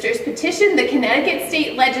 the sisters petitioned the Connecticut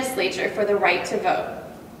state legislature for the right to vote.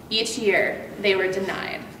 Each year, they were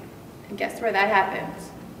denied. And guess where that happened?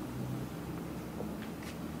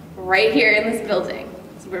 Right here in this building.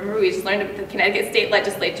 So remember, we just learned that the Connecticut state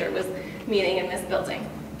legislature was meeting in this building.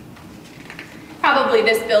 Probably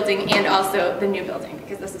this building and also the new building,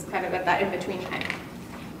 because this is kind of at that in-between time.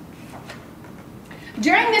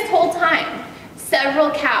 During this whole time, several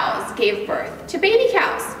cows gave birth to baby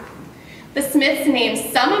cows. The Smiths named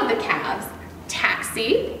some of the calves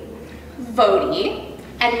Taxi, Vody,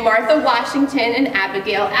 and Martha Washington and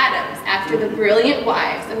Abigail Adams, after the brilliant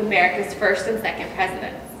wives of America's first and second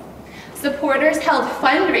presidents. Supporters held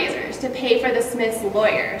fundraisers to pay for the Smiths'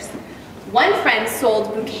 lawyers. One friend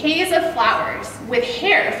sold bouquets of flowers with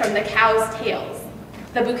hair from the cows' tails.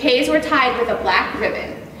 The bouquets were tied with a black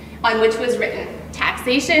ribbon on which was written,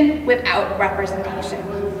 "Taxation without representation."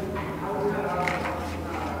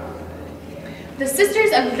 The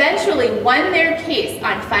sisters eventually won their case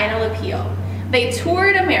on final appeal. They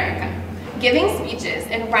toured America, giving speeches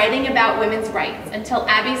and writing about women's rights until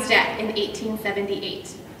Abby's death in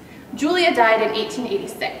 1878. Julia died in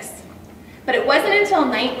 1886. But it wasn't until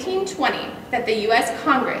 1920 that the US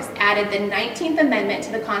Congress added the 19th Amendment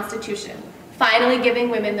to the Constitution, finally giving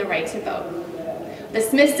women the right to vote. The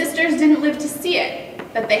Smith sisters didn't live to see it,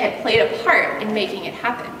 but they had played a part in making it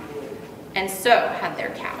happen, and so had their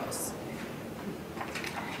cows.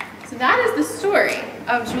 So that is the story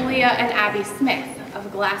of Julia and Abby Smith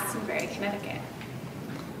of Glastonbury, Connecticut.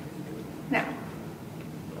 Now,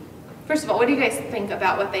 first of all, what do you guys think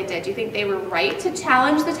about what they did? Do you think they were right to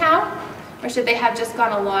challenge the town? Or should they have just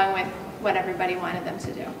gone along with what everybody wanted them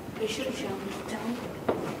to do? They should have challenged the town.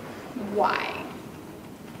 Why?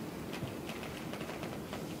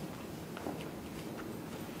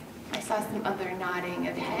 I saw some other nodding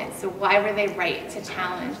of heads. So why were they right to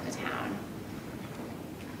challenge the town?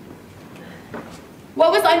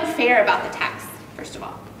 What was unfair about the tax, first of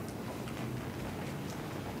all?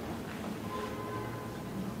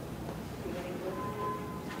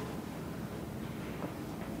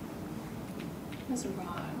 What was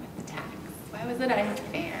wrong with the tax? Why was it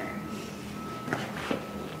unfair?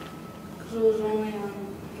 Because it was only on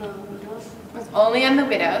the widows. It was only on the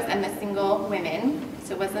widows and the single women,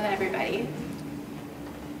 so it wasn't everybody.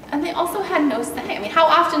 And they also had no say. I mean, how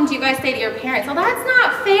often do you guys say to your parents, "Well, that's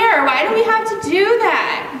not fair. Why do we have to do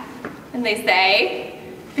that?" And they say,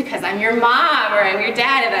 "Because I'm your mom or I'm your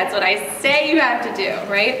dad and that's what I say you have to do,"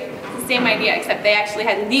 right? It's the same idea, except they actually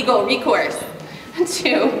had legal recourse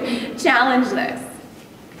to challenge this.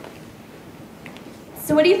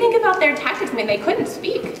 So what do you think about their tactics? I mean, they couldn't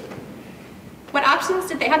speak. What options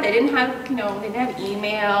did they have? They didn't have, they didn't have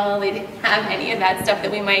email, they didn't have any of that stuff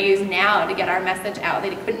that we might use now to get our message out.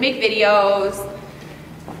 They couldn't make videos.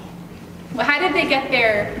 Well, how did they get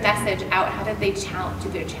their message out? How did they do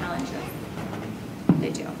their challenges? They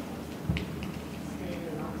do.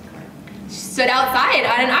 She stood outside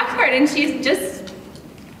on an ox cart and she just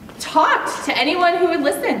talked to anyone who would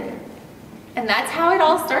listen. And that's how it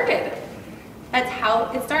all started. That's how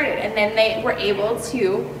it started. And then they were able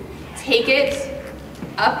to take it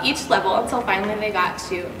up each level until finally they got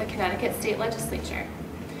to the Connecticut state legislature.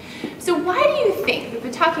 So why do you think, we've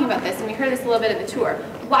been talking about this and we heard this a little bit in the tour,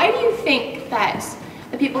 why do you think that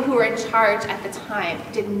the people who were in charge at the time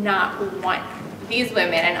did not want these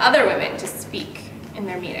women and other women to speak in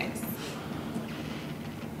their meetings?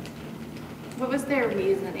 What was their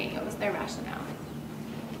reasoning? What was their rationale?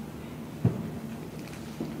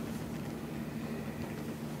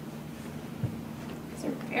 They're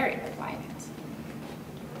very quiet.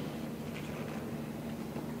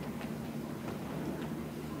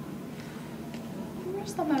 What are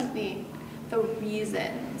some of the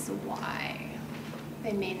reasons why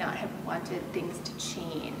they may not have wanted things to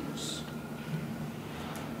change?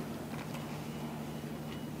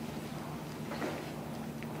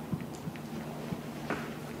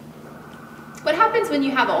 What happens when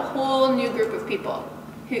you have a whole new group of people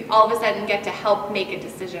who all of a sudden get to help make a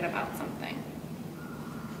decision about something?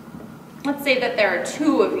 Let's say that there are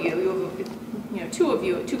two of you,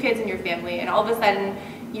 two kids in your family, and all of a sudden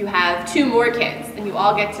you have two more kids and you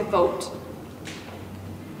all get to vote.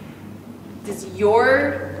 Does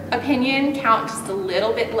your opinion count just a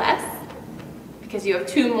little bit less because you have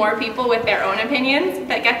two more people with their own opinions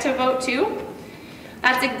that get to vote too?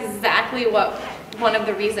 That's exactly what one of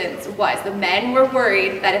the reasons was. The men were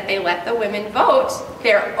worried that if they let the women vote,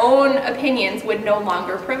 their own opinions would no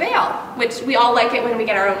longer prevail, which we all like it when we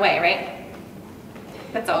get our own way, right?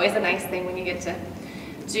 That's always a nice thing when you get to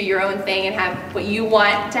do your own thing and have what you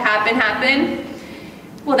want to happen.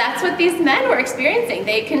 Well, that's what these men were experiencing.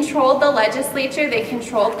 They controlled the legislature, they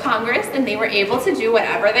controlled Congress, and they were able to do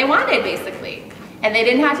whatever they wanted, basically. And they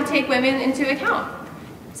didn't have to take women into account.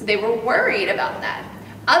 So they were worried about that.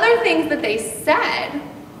 Other things that they said,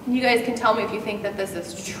 you guys can tell me if you think that this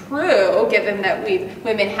is true, given that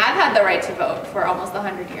women have had the right to vote for almost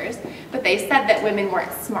 100 years, but they said that women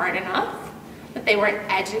weren't smart enough, that they weren't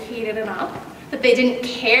educated enough, that they didn't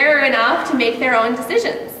care enough to make their own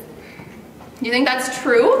decisions. Do you think that's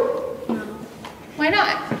true? No. Why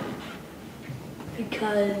not?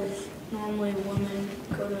 Because normally women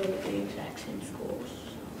go to the exact same schools.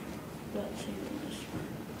 That's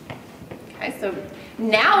Okay, so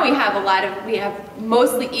now we have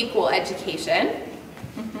mostly equal education.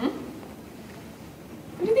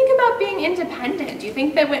 What do you think about being independent? Do you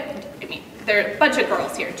think that there are a bunch of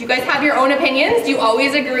girls here. Do you guys have your own opinions? Do you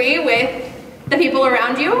always agree with the people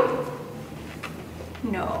around you?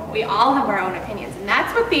 No, we all have our own opinions, and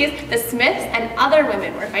that's what the Smiths and other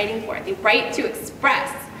women were fighting for, the right to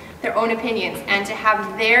express their own opinions and to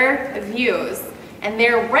have their views and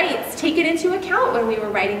their rights taken into account when we were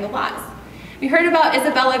writing the laws. We heard about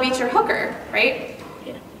Isabella Beecher Hooker, right?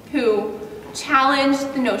 Yeah. Who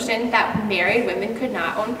challenged the notion that married women could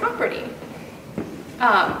not own property.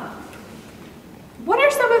 What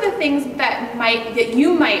are some of the things that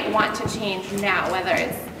you might want to change now, whether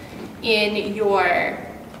it's in your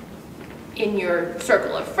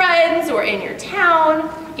circle of friends or in your town,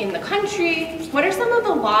 in the country? What are some of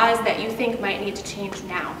the laws that you think might need to change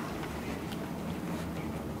now?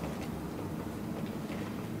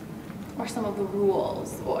 Or some of the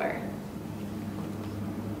rules, or?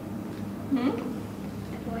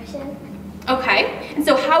 Abortion. Okay, and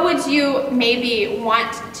so how would you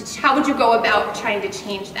how would you go about trying to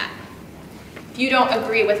change that? If you don't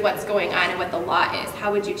agree with what's going on and what the law is,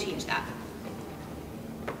 how would you change that?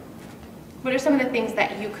 What are some of the things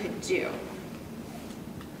that you could do?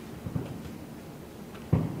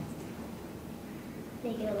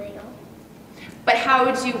 Make it illegal. But how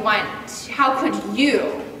could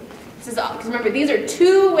you, because remember, these are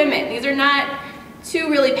two women. These are not two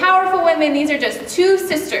really powerful women. These are just two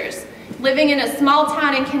sisters living in a small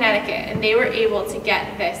town in Connecticut, and they were able to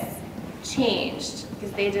get this changed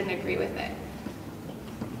because they didn't agree with it.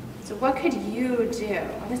 So what could you do?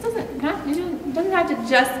 This doesn't have to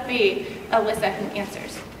just be Alyssa who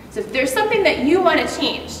answers. So if there's something that you want to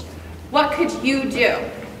change, what could you do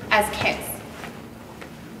as kids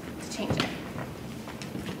to change it?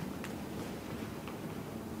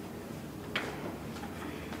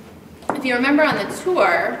 If you remember on the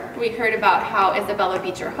tour, we heard about how Isabella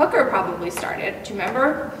Beecher Hooker probably started. Do you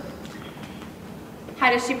remember?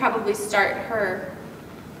 How did she probably start her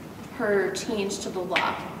change to the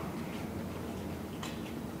law?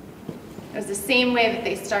 It was the same way that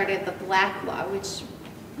they started the black law, which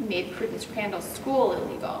made Prudence Crandall's school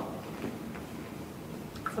illegal.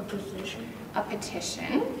 A petition. A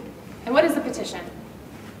petition. And what is a petition?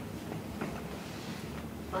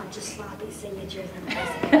 Bunch of sloppy signatures and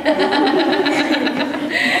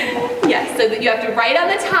Yes, so that you have to write on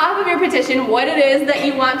the top of your petition what it is that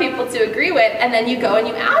you want people to agree with, and then you go and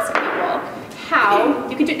you ask people how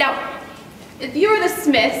you can do it. Now, if you were the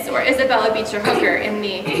Smiths or Isabella Beecher Hooker in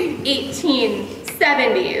the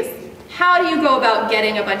 1870s, how do you go about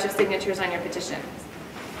getting a bunch of signatures on your petition?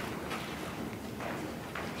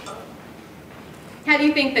 How do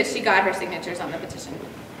you think that she got her signatures on the petition?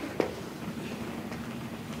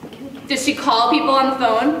 Did she call people on the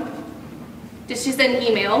phone? Did she send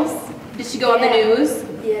emails? Did she go on the news?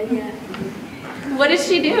 Yeah. What did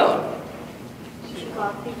she do? She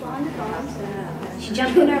called people on the phone. She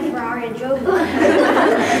jumped in her Ferrari and drove. What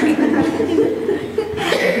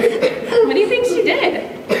do you think she did?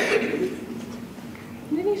 What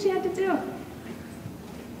do you think she had to do?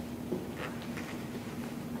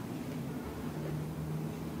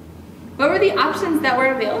 What were the options that were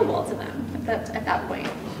available to them at that point?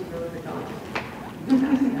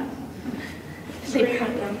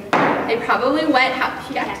 They probably went,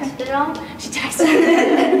 she texted them? She texted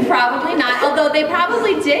them. Probably not, although they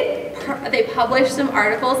probably did. They published some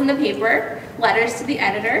articles in the paper, letters to the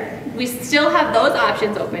editor. We still have those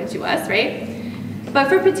options open to us, right? But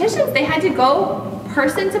for petitions, they had to go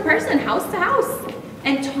person to person, house to house,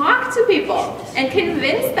 and talk to people and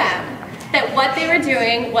convince them that what they were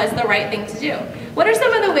doing was the right thing to do. What are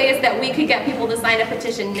some of the ways that we could get people to sign a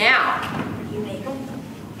petition now? You make them.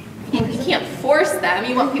 You can't force them.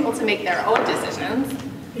 You want people to make their own decisions.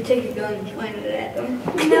 You take a gun and point it at them.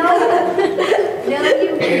 No,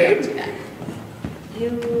 You can't do that.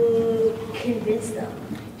 you convince them.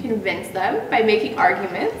 convince them by making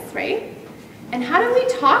arguments, right? And how do we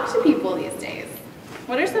talk to people these days?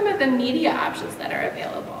 What are some of the media options that are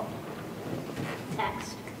available?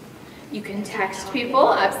 Text. You can text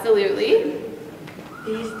people, absolutely.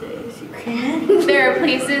 These days you can. There are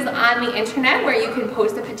places on the internet where you can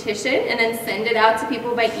post a petition and then send it out to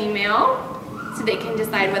people by email so they can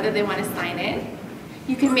decide whether they want to sign it.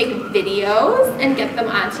 You can make videos and get them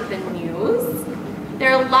onto the news.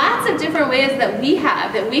 There are lots of different ways that we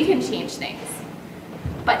can change things.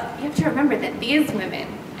 But you have to remember that these women,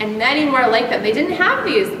 and many more like them, they didn't have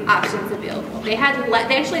these options available. They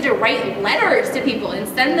actually had to write letters to people and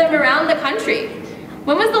send them around the country.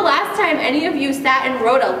 When was the last time any of you sat and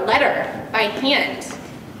wrote a letter by hand?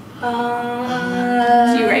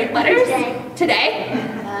 Do you write letters? Today?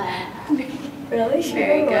 Really?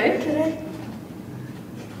 Very good. Today?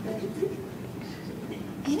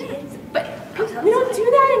 But we don't do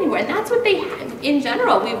that anymore. And that's what in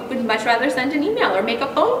general, we would much rather send an email or make a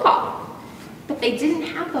phone call. But they didn't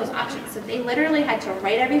have those options. So they literally had to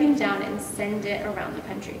write everything down and send it around the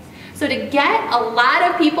country. So to get a lot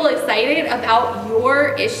of people excited about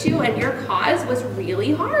your issue and your cause was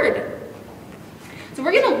really hard. So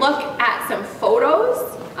we're going to look at some photos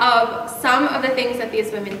of some of the things that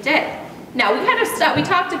these women did. Now, we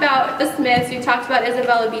talked about the Smiths, we talked about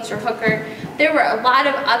Isabella Beecher Hooker. There were a lot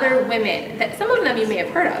of other women that some of them you may have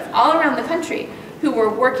heard of all around the country who were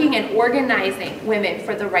working and organizing women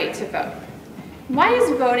for the right to vote. Why is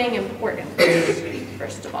voting important,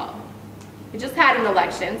 first of all? We just had an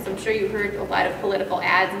election, so I'm sure you heard a lot of political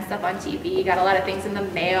ads and stuff on TV, you got a lot of things in the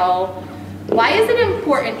mail. Why is it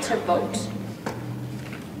important to vote?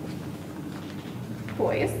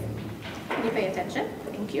 Boys, can you pay attention?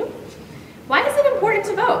 Thank you. Why is it important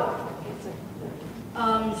to vote?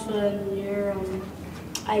 So that your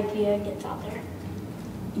idea gets out there.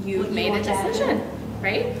 You've made a decision,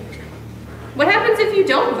 right? What happens if you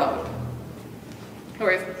don't vote?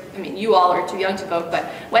 Or you all are too young to vote, but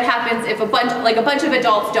what happens if a bunch of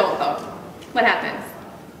adults don't vote? What happens?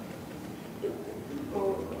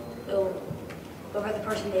 It'll, over the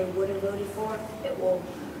person they would have voted for, it will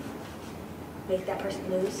make that person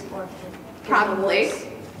lose, or probably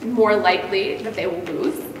more likely that they will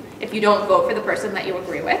lose if you don't vote for the person that you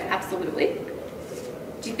agree with. Absolutely.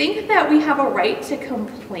 Do you think that we have a right to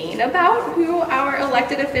complain about who our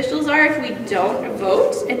elected officials are if we don't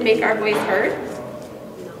vote and make our voice heard?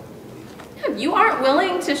 If you aren't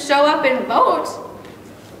willing to show up and vote,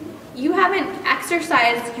 you haven't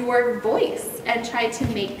exercised your voice and tried to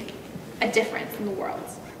make a difference in the world.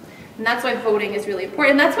 And that's why voting is really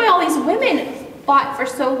important. And that's why all these women fought for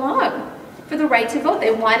so long for the right to vote.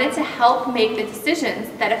 They wanted to help make the decisions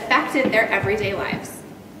that affected their everyday lives.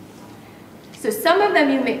 So some of the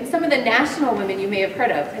national women you may have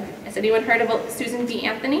heard of. Has anyone heard of Susan B.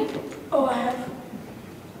 Anthony? Oh, I have.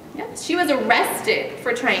 Yeah, she was arrested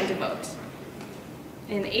for trying to vote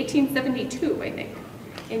in 1872, I think,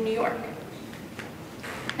 in New York.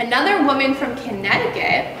 Another woman from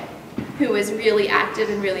Connecticut who was really active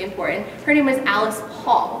and really important, her name was Alice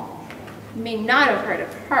Paul. You may not have heard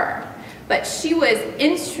of her, but she was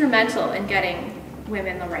instrumental in getting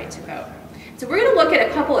women the right to vote. So we're going to look at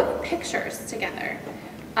a couple of pictures together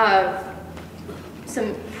of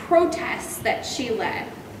some protests that she led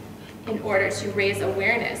in order to raise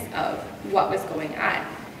awareness of what was going on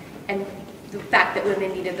and the fact that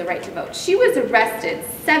women needed the right to vote. She was arrested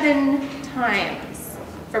 7 times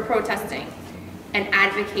for protesting and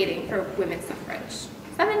advocating for women's suffrage.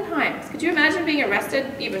 7 times. Could you imagine being arrested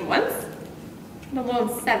even once? Let alone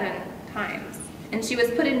 7 times. And she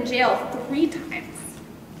was put in jail 3 times.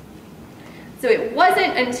 So it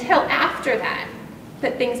wasn't until after that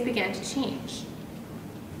that things began to change.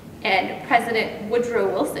 And President Woodrow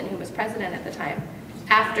Wilson, who was president at the time,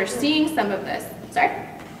 after seeing some of this, sorry?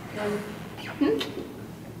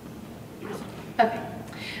 Okay.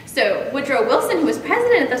 So Woodrow Wilson, who was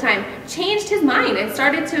president at the time, changed his mind and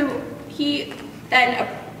he then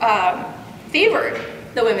favored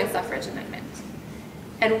the women's suffrage amendment.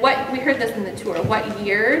 And we heard this in the tour, what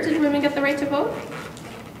year did women get the right to vote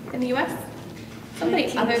in the US?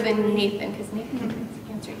 Somebody other than Nathan, because Nathan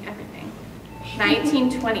is answering everything.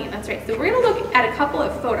 1920, that's right. So we're going to look at a couple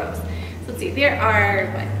of photos. So let's see, there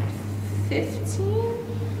are,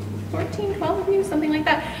 14, 12 of you, something like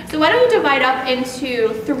that. So why don't you divide up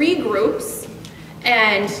into 3 groups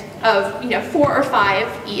and of 4 or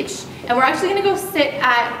 5 each. And we're actually going to go sit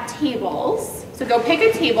at tables. So go pick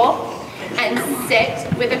a table and sit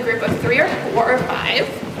with a group of 3 or 4 or 5.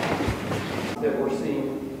 That we're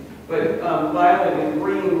seeing. But violet and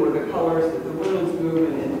green were the colors that the women's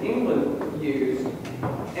movement in England used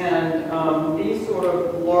And these sort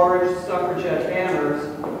of large suffragette banners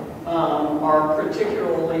are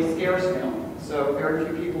particularly scarce now, so very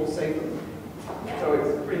few people see them. So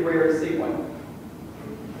it's pretty rare to see one.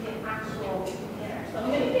 The actual banner. So I'm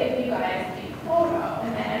going to give you guys a photo,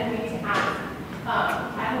 and then I'm going to ask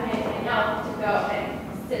Kevin and Danielle to go and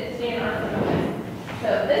stand on some of this. So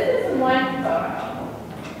this is one photo,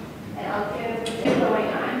 and I'll give what's going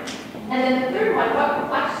on. And then the third one, what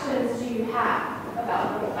questions do you have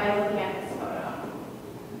about by looking at this photo?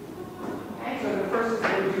 Okay. So the first is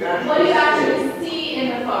What do you actually see in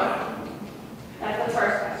the photo? That's the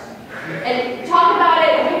first question. And talk about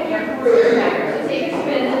it with your group. So take a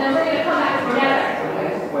spin, and then we're going to come back together.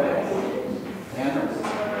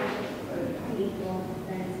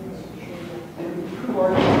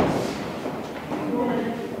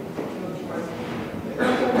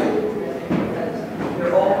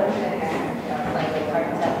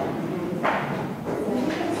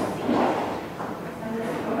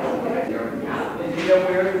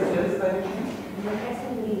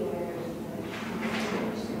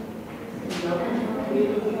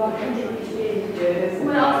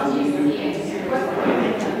 What else do you see? It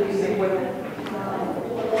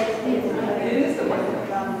is the one.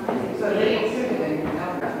 So they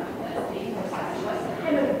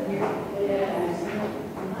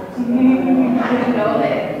know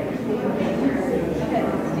that.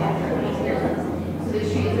 So the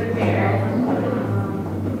trees are bare.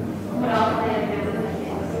 What else?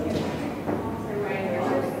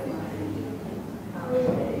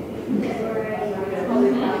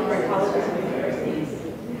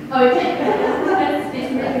 Oh, okay.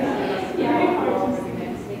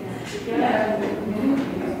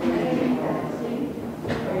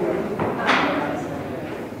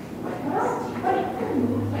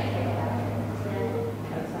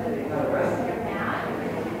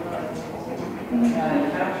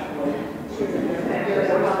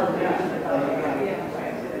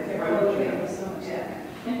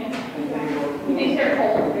 You think they're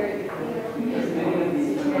cold?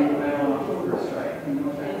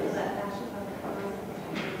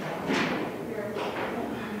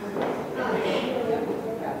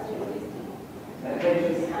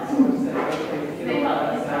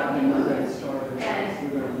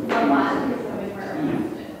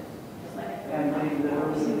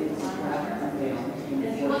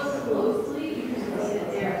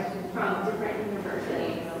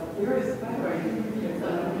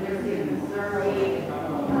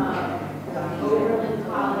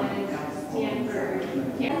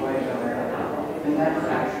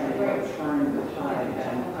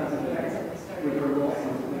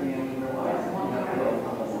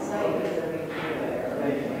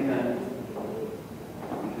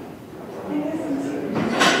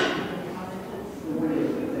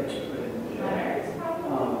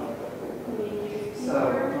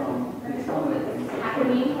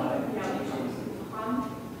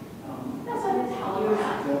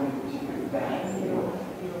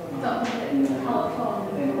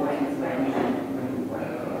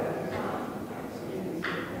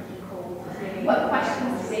 What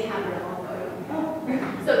questions do they have in the photo?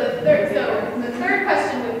 So the third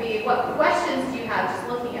question would be, what questions do you have just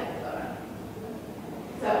looking at the photo?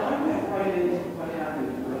 So I'm not quite into what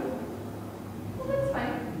happened to it. Well, that's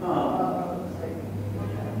fine.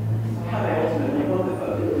 How they ultimately built the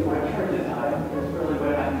photo, do I turn the time? That's really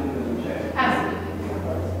what happened to the check. Absolutely.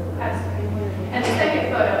 Absolutely. And the second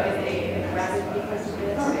photo is a rest.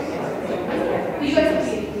 You guys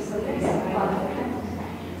see.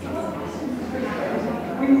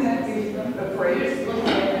 Wouldn't that be the phrase?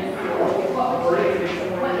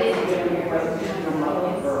 What is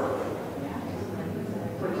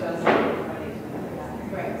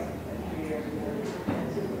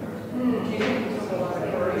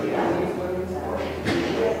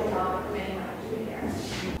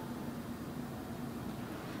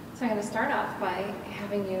So I'm going to start off by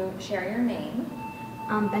having you share your name.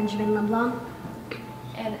 Benjamin Limblom.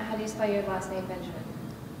 And how do you spell your last name, Benjamin?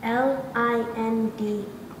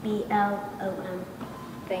 Lindblom.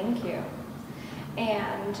 Thank you.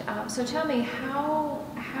 And so tell me, how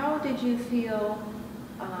did you feel?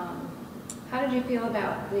 How did you feel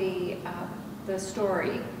about the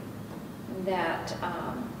story that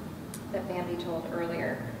that Bambi told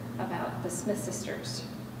earlier about the Smith sisters?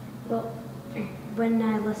 Well, when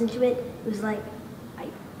I listened to it, it was like I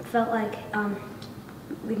felt like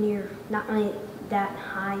when you're not really that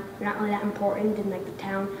high, you're not really that important in like the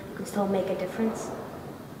town, you can still make a difference.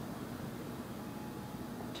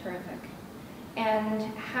 Terrific. And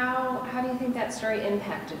how do you think that story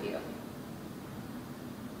impacted you?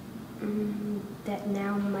 That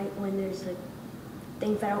now might, when there's like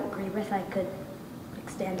things I don't agree with, I could like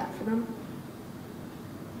stand up for them.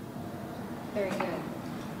 Very good.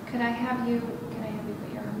 Could I have you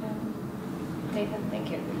put your arm down? Nathan,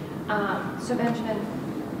 thank you. So Benjamin,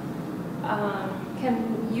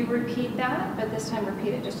 can you repeat that, but this time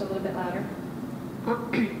repeat it just a little bit louder?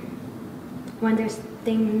 When there's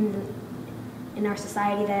things in our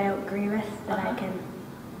society that I don't agree with, that I can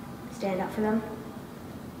stand up for them.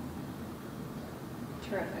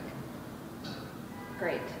 Terrific.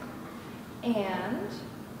 Great. And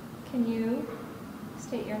can you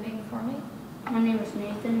state your name for me? My name is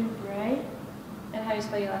Nathan Bray. And how do you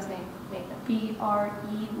spell your last name, Nathan?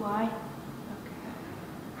 B-R-E-Y.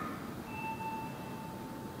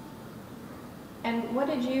 And what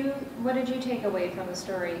did you take away from the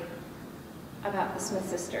story about the Smith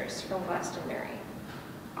sisters from Glastonbury?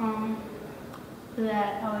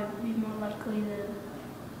 That I would be more likely to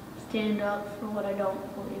stand up for what I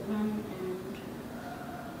don't believe in and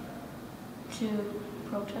to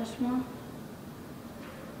protest more.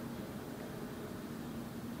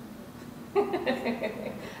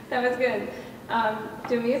 That was good.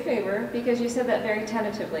 Do me a favor, because you said that very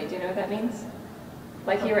tentatively. Do you know what that means?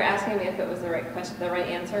 Like you were asking me if it was the right question, the right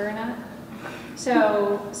answer or not.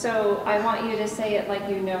 So I want you to say it like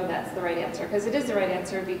you know that's the right answer, because it is the right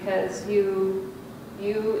answer because you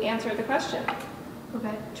answered the question.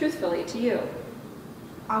 Okay. Truthfully to you.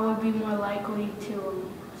 I would be more likely to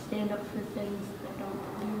stand up for things I don't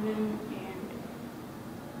believe in and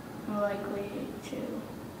more likely to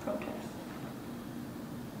protest.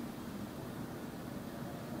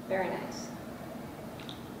 Very nice.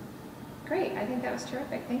 Great, I think that was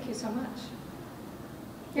terrific. Thank you so much.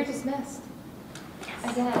 You're dismissed.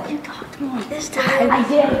 Again. You talked more this time. I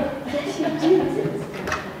did. Yes, you did.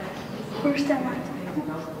 First time I did.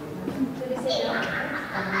 Did he say no?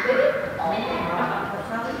 Did he?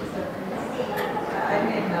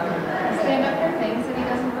 Stand up for things that he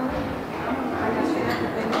doesn't believe. I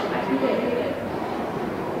did.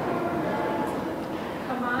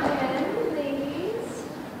 Come on in, ladies.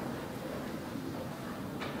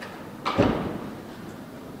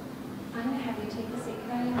 I'm going to have you take a seat.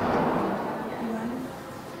 Can I have you run?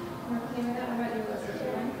 You're okay with that? How about you, Elizabeth?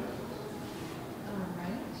 All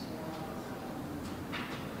right.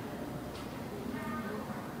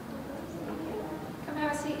 Come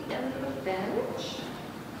have a seat on the bench.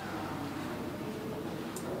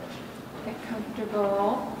 Get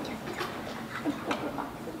comfortable.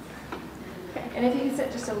 And if you can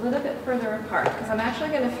sit just a little bit further apart, because I'm actually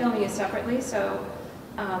going to film you separately, so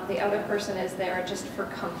the other person is there just for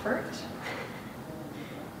comfort.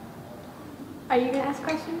 Are you going to ask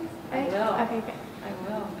questions? I will. Okay, good. I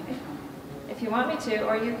will. If you want me to,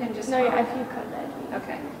 or you can just... No, yeah, if you could, that'd be...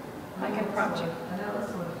 Okay. I can prompt you. I know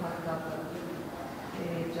this one talked about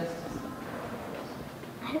the justice.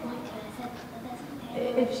 I don't want to. I said that's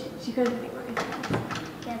okay. If she couldn't think of anything else.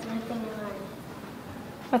 That's one thing I learned.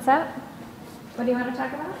 What's that? What do you want to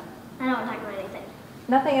talk about? I don't want to talk about anything.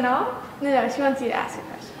 Nothing at all? No, she wants you to ask a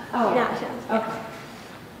question. Oh. No, she wants Okay.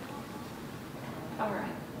 All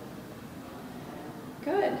right.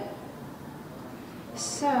 Good.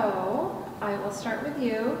 So, I will start with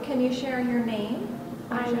you. Can you share your name?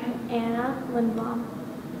 I'm Anna Lindblom.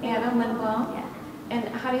 Anna Lindblom? Yeah. And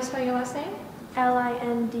how do you spell your last name?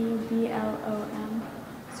 Lindblom.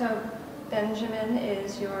 So, Benjamin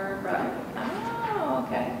is your brother? Oh,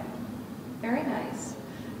 okay. Very nice.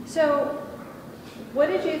 So, what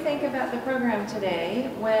did you think about the program today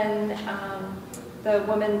when the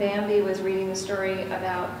woman Bambi was reading the story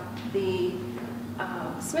about the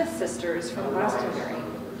Smith sisters from Glastonbury?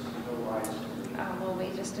 We'll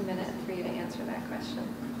wait just a minute for you to answer that question.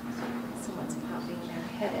 Someone's popping their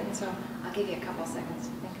head in, so I'll give you a couple seconds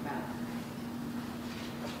to think about it.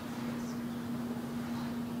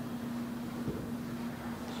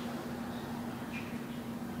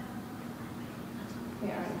 We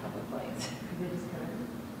are in a public place.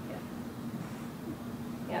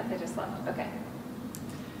 Yeah, they just left. Okay.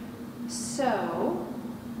 So,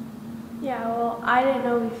 Yeah, well, I didn't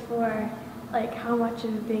know before, like, how much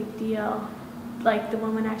of a big deal, like, the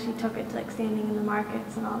woman actually took it to, like, standing in the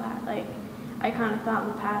markets and all that. Like, I kind of thought in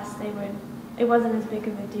the past it wasn't as big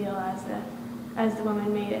of a deal as the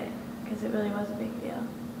woman made it, because it really was a big deal.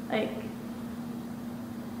 Like,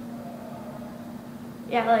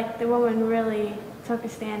 yeah, like, the woman really took a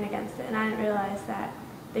stand against it, and I didn't realize that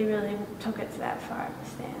they really took it to that far of a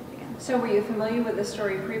stand against it. so were you familiar with the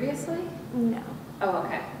story previously? No. Oh,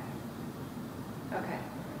 okay. Okay.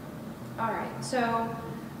 All right. So,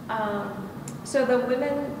 so the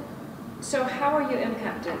women, so how are you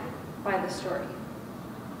impacted by the story?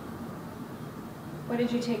 What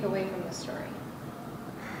did you take away from the story?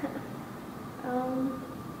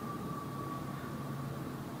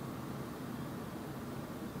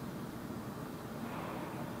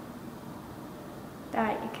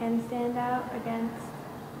 That you can stand out against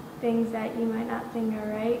things that you might not think are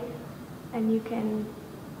right, and you can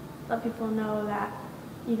let people know that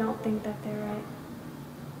you don't think that they're right.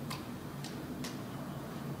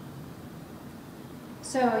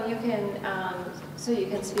 So you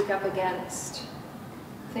can speak up against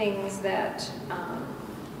things that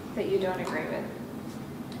that you don't agree with.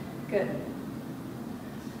 Good.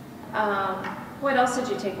 What else did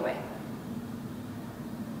you take away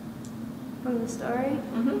from the story?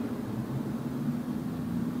 Mm-hmm.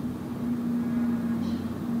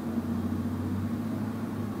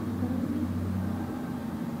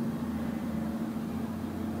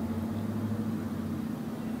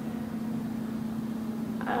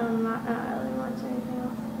 Not really much anything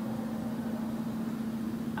else.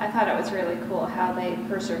 I thought it was really cool how they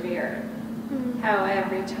persevered. Mm-hmm. How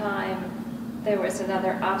every time there was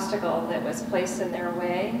another obstacle that was placed in their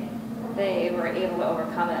way, they were able to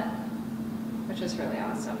overcome it, which is really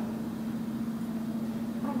awesome.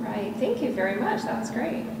 All right, thank you very much. That was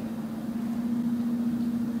great.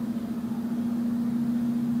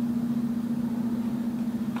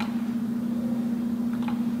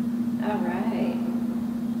 All right.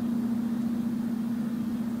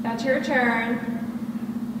 Now it's your turn.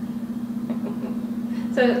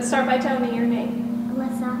 So start by telling me your name.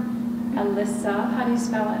 Alyssa. Alyssa, how do you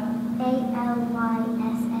spell it? Alyssa.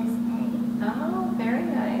 Oh, very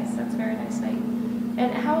nice. That's a very nice name.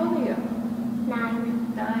 And how old are you?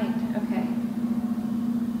 9. 9, okay.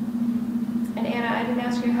 And Anna, I didn't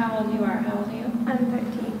ask you how old you are. How old are you? I'm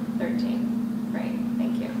 13. 13. Great,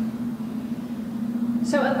 thank you.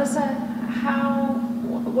 So Alyssa,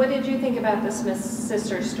 what did you think about the Smith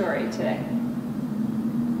sisters story today?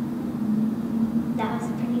 That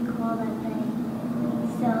was pretty cool that they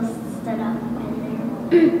still stood up when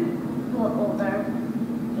they're older,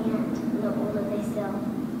 and the older they still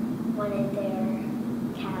wanted their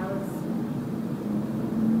cows.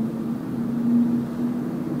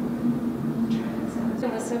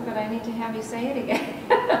 Alyssa, but I need to have you say it again.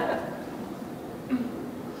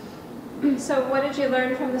 So what did you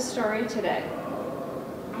learn from the story today?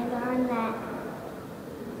 I learned that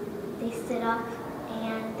they stood up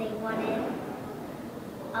and they wanted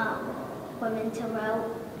women to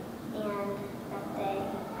vote, and that they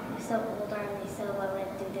were so older and they still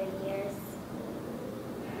went through their years.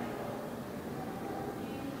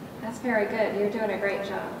 That's very good. You're doing a great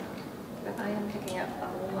job. But I am picking up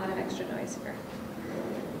a lot of extra noise here.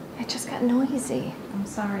 It just got noisy. I'm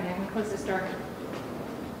sorry. I'm going to close this door.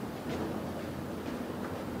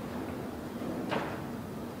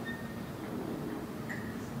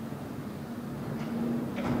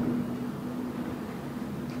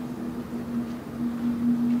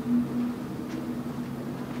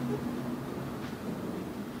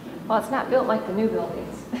 Well, it's not built like the new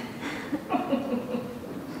buildings.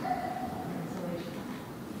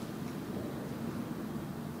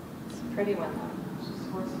 It's a pretty one, though. It's just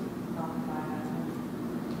horse meat coffee by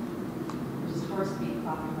Just horse meat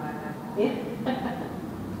coffee by Yeah.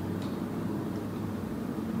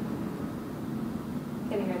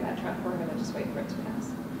 Can you hear that truck? We're going to just wait for it to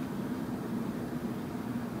pass.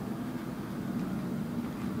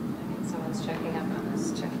 I think someone's checking up on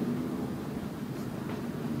us, too.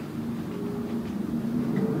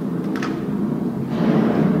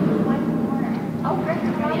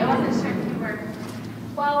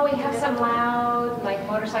 Well, we have some loud, like,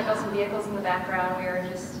 motorcycles and vehicles in the background. We were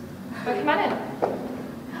just, but come on in.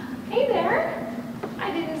 Hey there.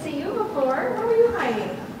 I didn't see you before. Where were you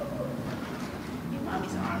hiding? In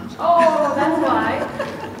Mommy's arms. Oh, that's why.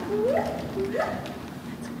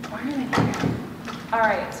 All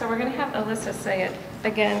right, so we're going to have Alyssa say it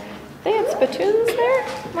again. They had spittoons there?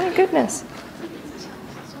 My goodness.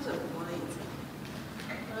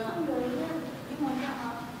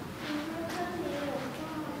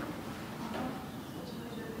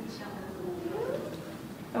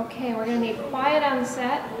 Okay, we're going to need quiet on the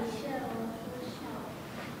set.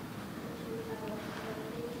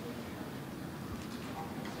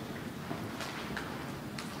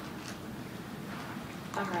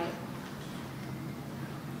 All right.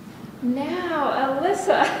 Now,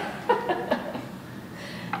 Alyssa,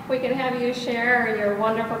 we can have you share your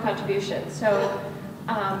wonderful contribution. So,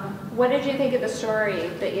 what did you think of the story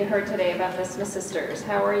that you heard today about the Smith sisters?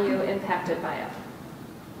 How were you impacted by it?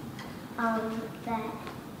 That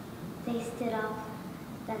they stood up,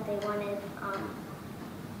 that they wanted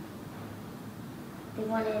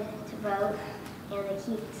to vote, and they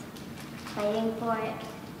keep fighting for it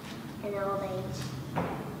in old age.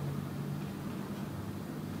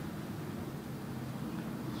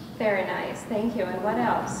 Very nice, thank you. And what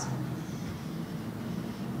else?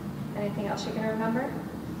 Anything else you can remember?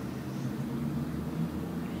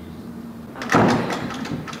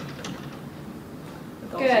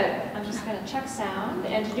 Good. I'm just going to check sound,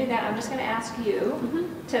 and to do that, I'm just going to ask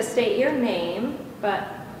you to state your name, but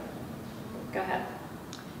go ahead.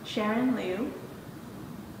 Sharon Liu.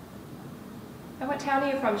 And what town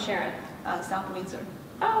are you from, Sharon? South Windsor.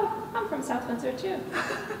 Oh, I'm from South Windsor too.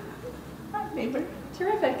 Hi, neighbor.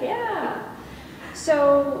 Terrific, yeah.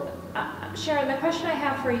 So, Sharon, the question I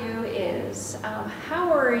have for you is,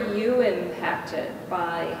 how are you impacted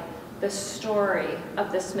by the story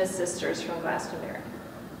of the Smith sisters from Glastonbury?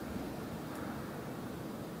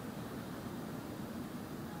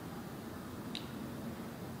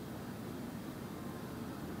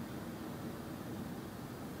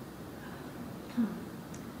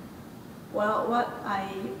 Well, what I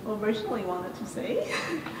originally wanted to say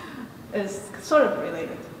is sort of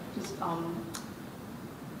related. Just,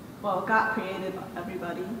 well, God created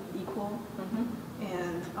everybody equal,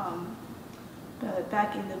 and but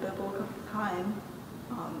back in the biblical time,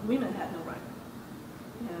 women had no right.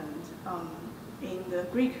 And in the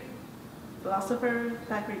Greek philosopher,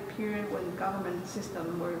 that Greek period when government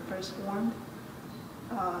system were first formed,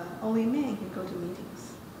 only men can go to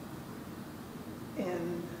meetings.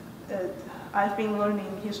 And I've been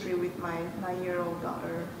learning history with my 9-year-old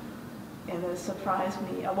daughter, and it surprised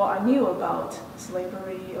me. Well, I knew about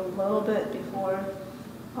slavery a little bit before,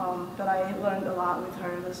 but I learned a lot with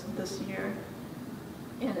her this year.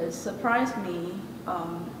 And it surprised me,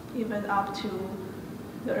 even up to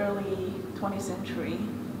the early 20th century,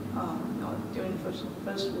 during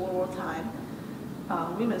First World War time,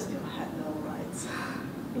 women still had no rights.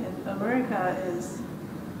 And America is,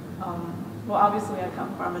 well, obviously I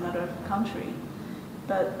come from another country,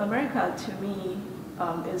 but America to me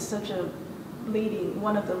is such a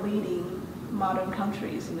one of the leading modern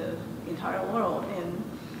countries in the entire world, and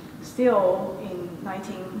still in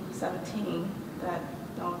 1917, that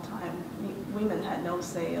time, women had no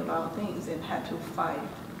say about things and had to fight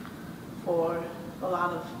for a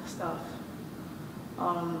lot of stuff.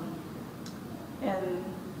 And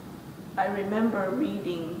I remember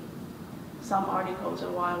reading some articles a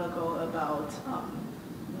while ago about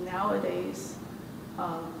nowadays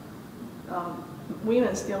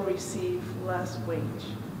women still receive less wage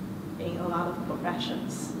in a lot of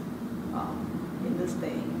professions in this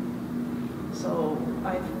day. So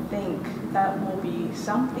I think that will be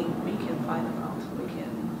something we can fight about. We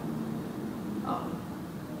can,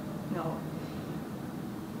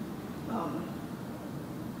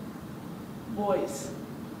 voice.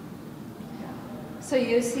 So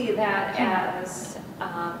you see that as,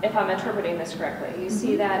 if I'm interpreting this correctly, you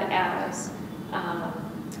see that as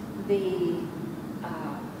the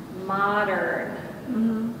modern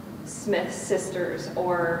Smith sisters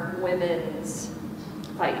or women's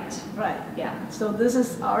fight. Right. Yeah. So this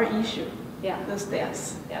is our issue. Yeah. These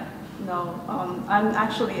days. Yeah. No, I'm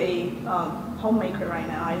actually a homemaker right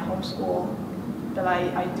now. I homeschool, but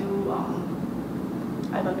I do.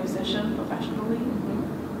 I'm a musician professionally.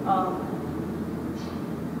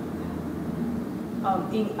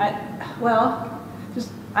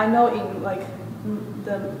 I know in like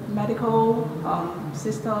the medical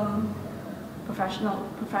system,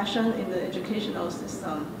 profession in the educational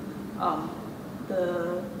system, a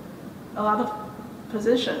lot of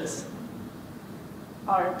positions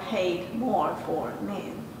are paid more for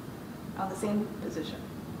men on the same position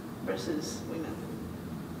versus women,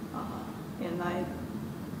 and I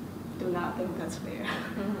do not think that's fair.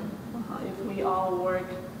 If we all work,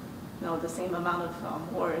 the same amount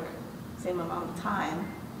of work, same amount of time,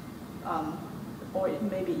 or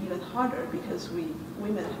maybe even harder, because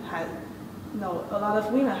women had, a lot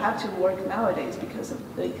of women have to work nowadays because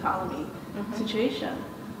of the economy situation.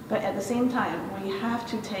 But at the same time, we have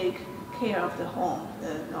to take care of the home,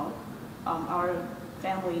 our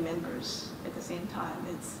family members at the same time.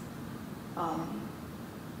 It's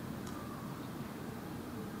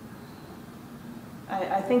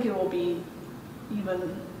I think it will be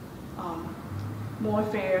even more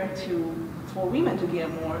fair for women to get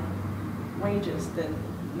more wages than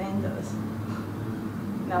men does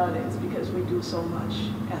nowadays, because we do so much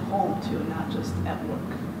at home too, not just at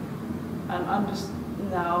work. I'm just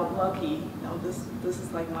now lucky. This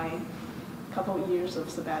is like my couple years of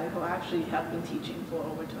sabbatical. I actually have been teaching for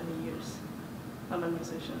over 20 years. I'm a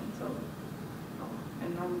musician, so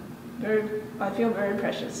and I feel very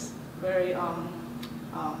precious. Very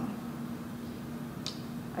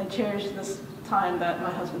I cherish this time that my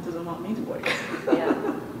husband doesn't want me to work. Yeah.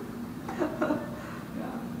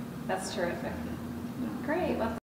 That's terrific. Great. Well,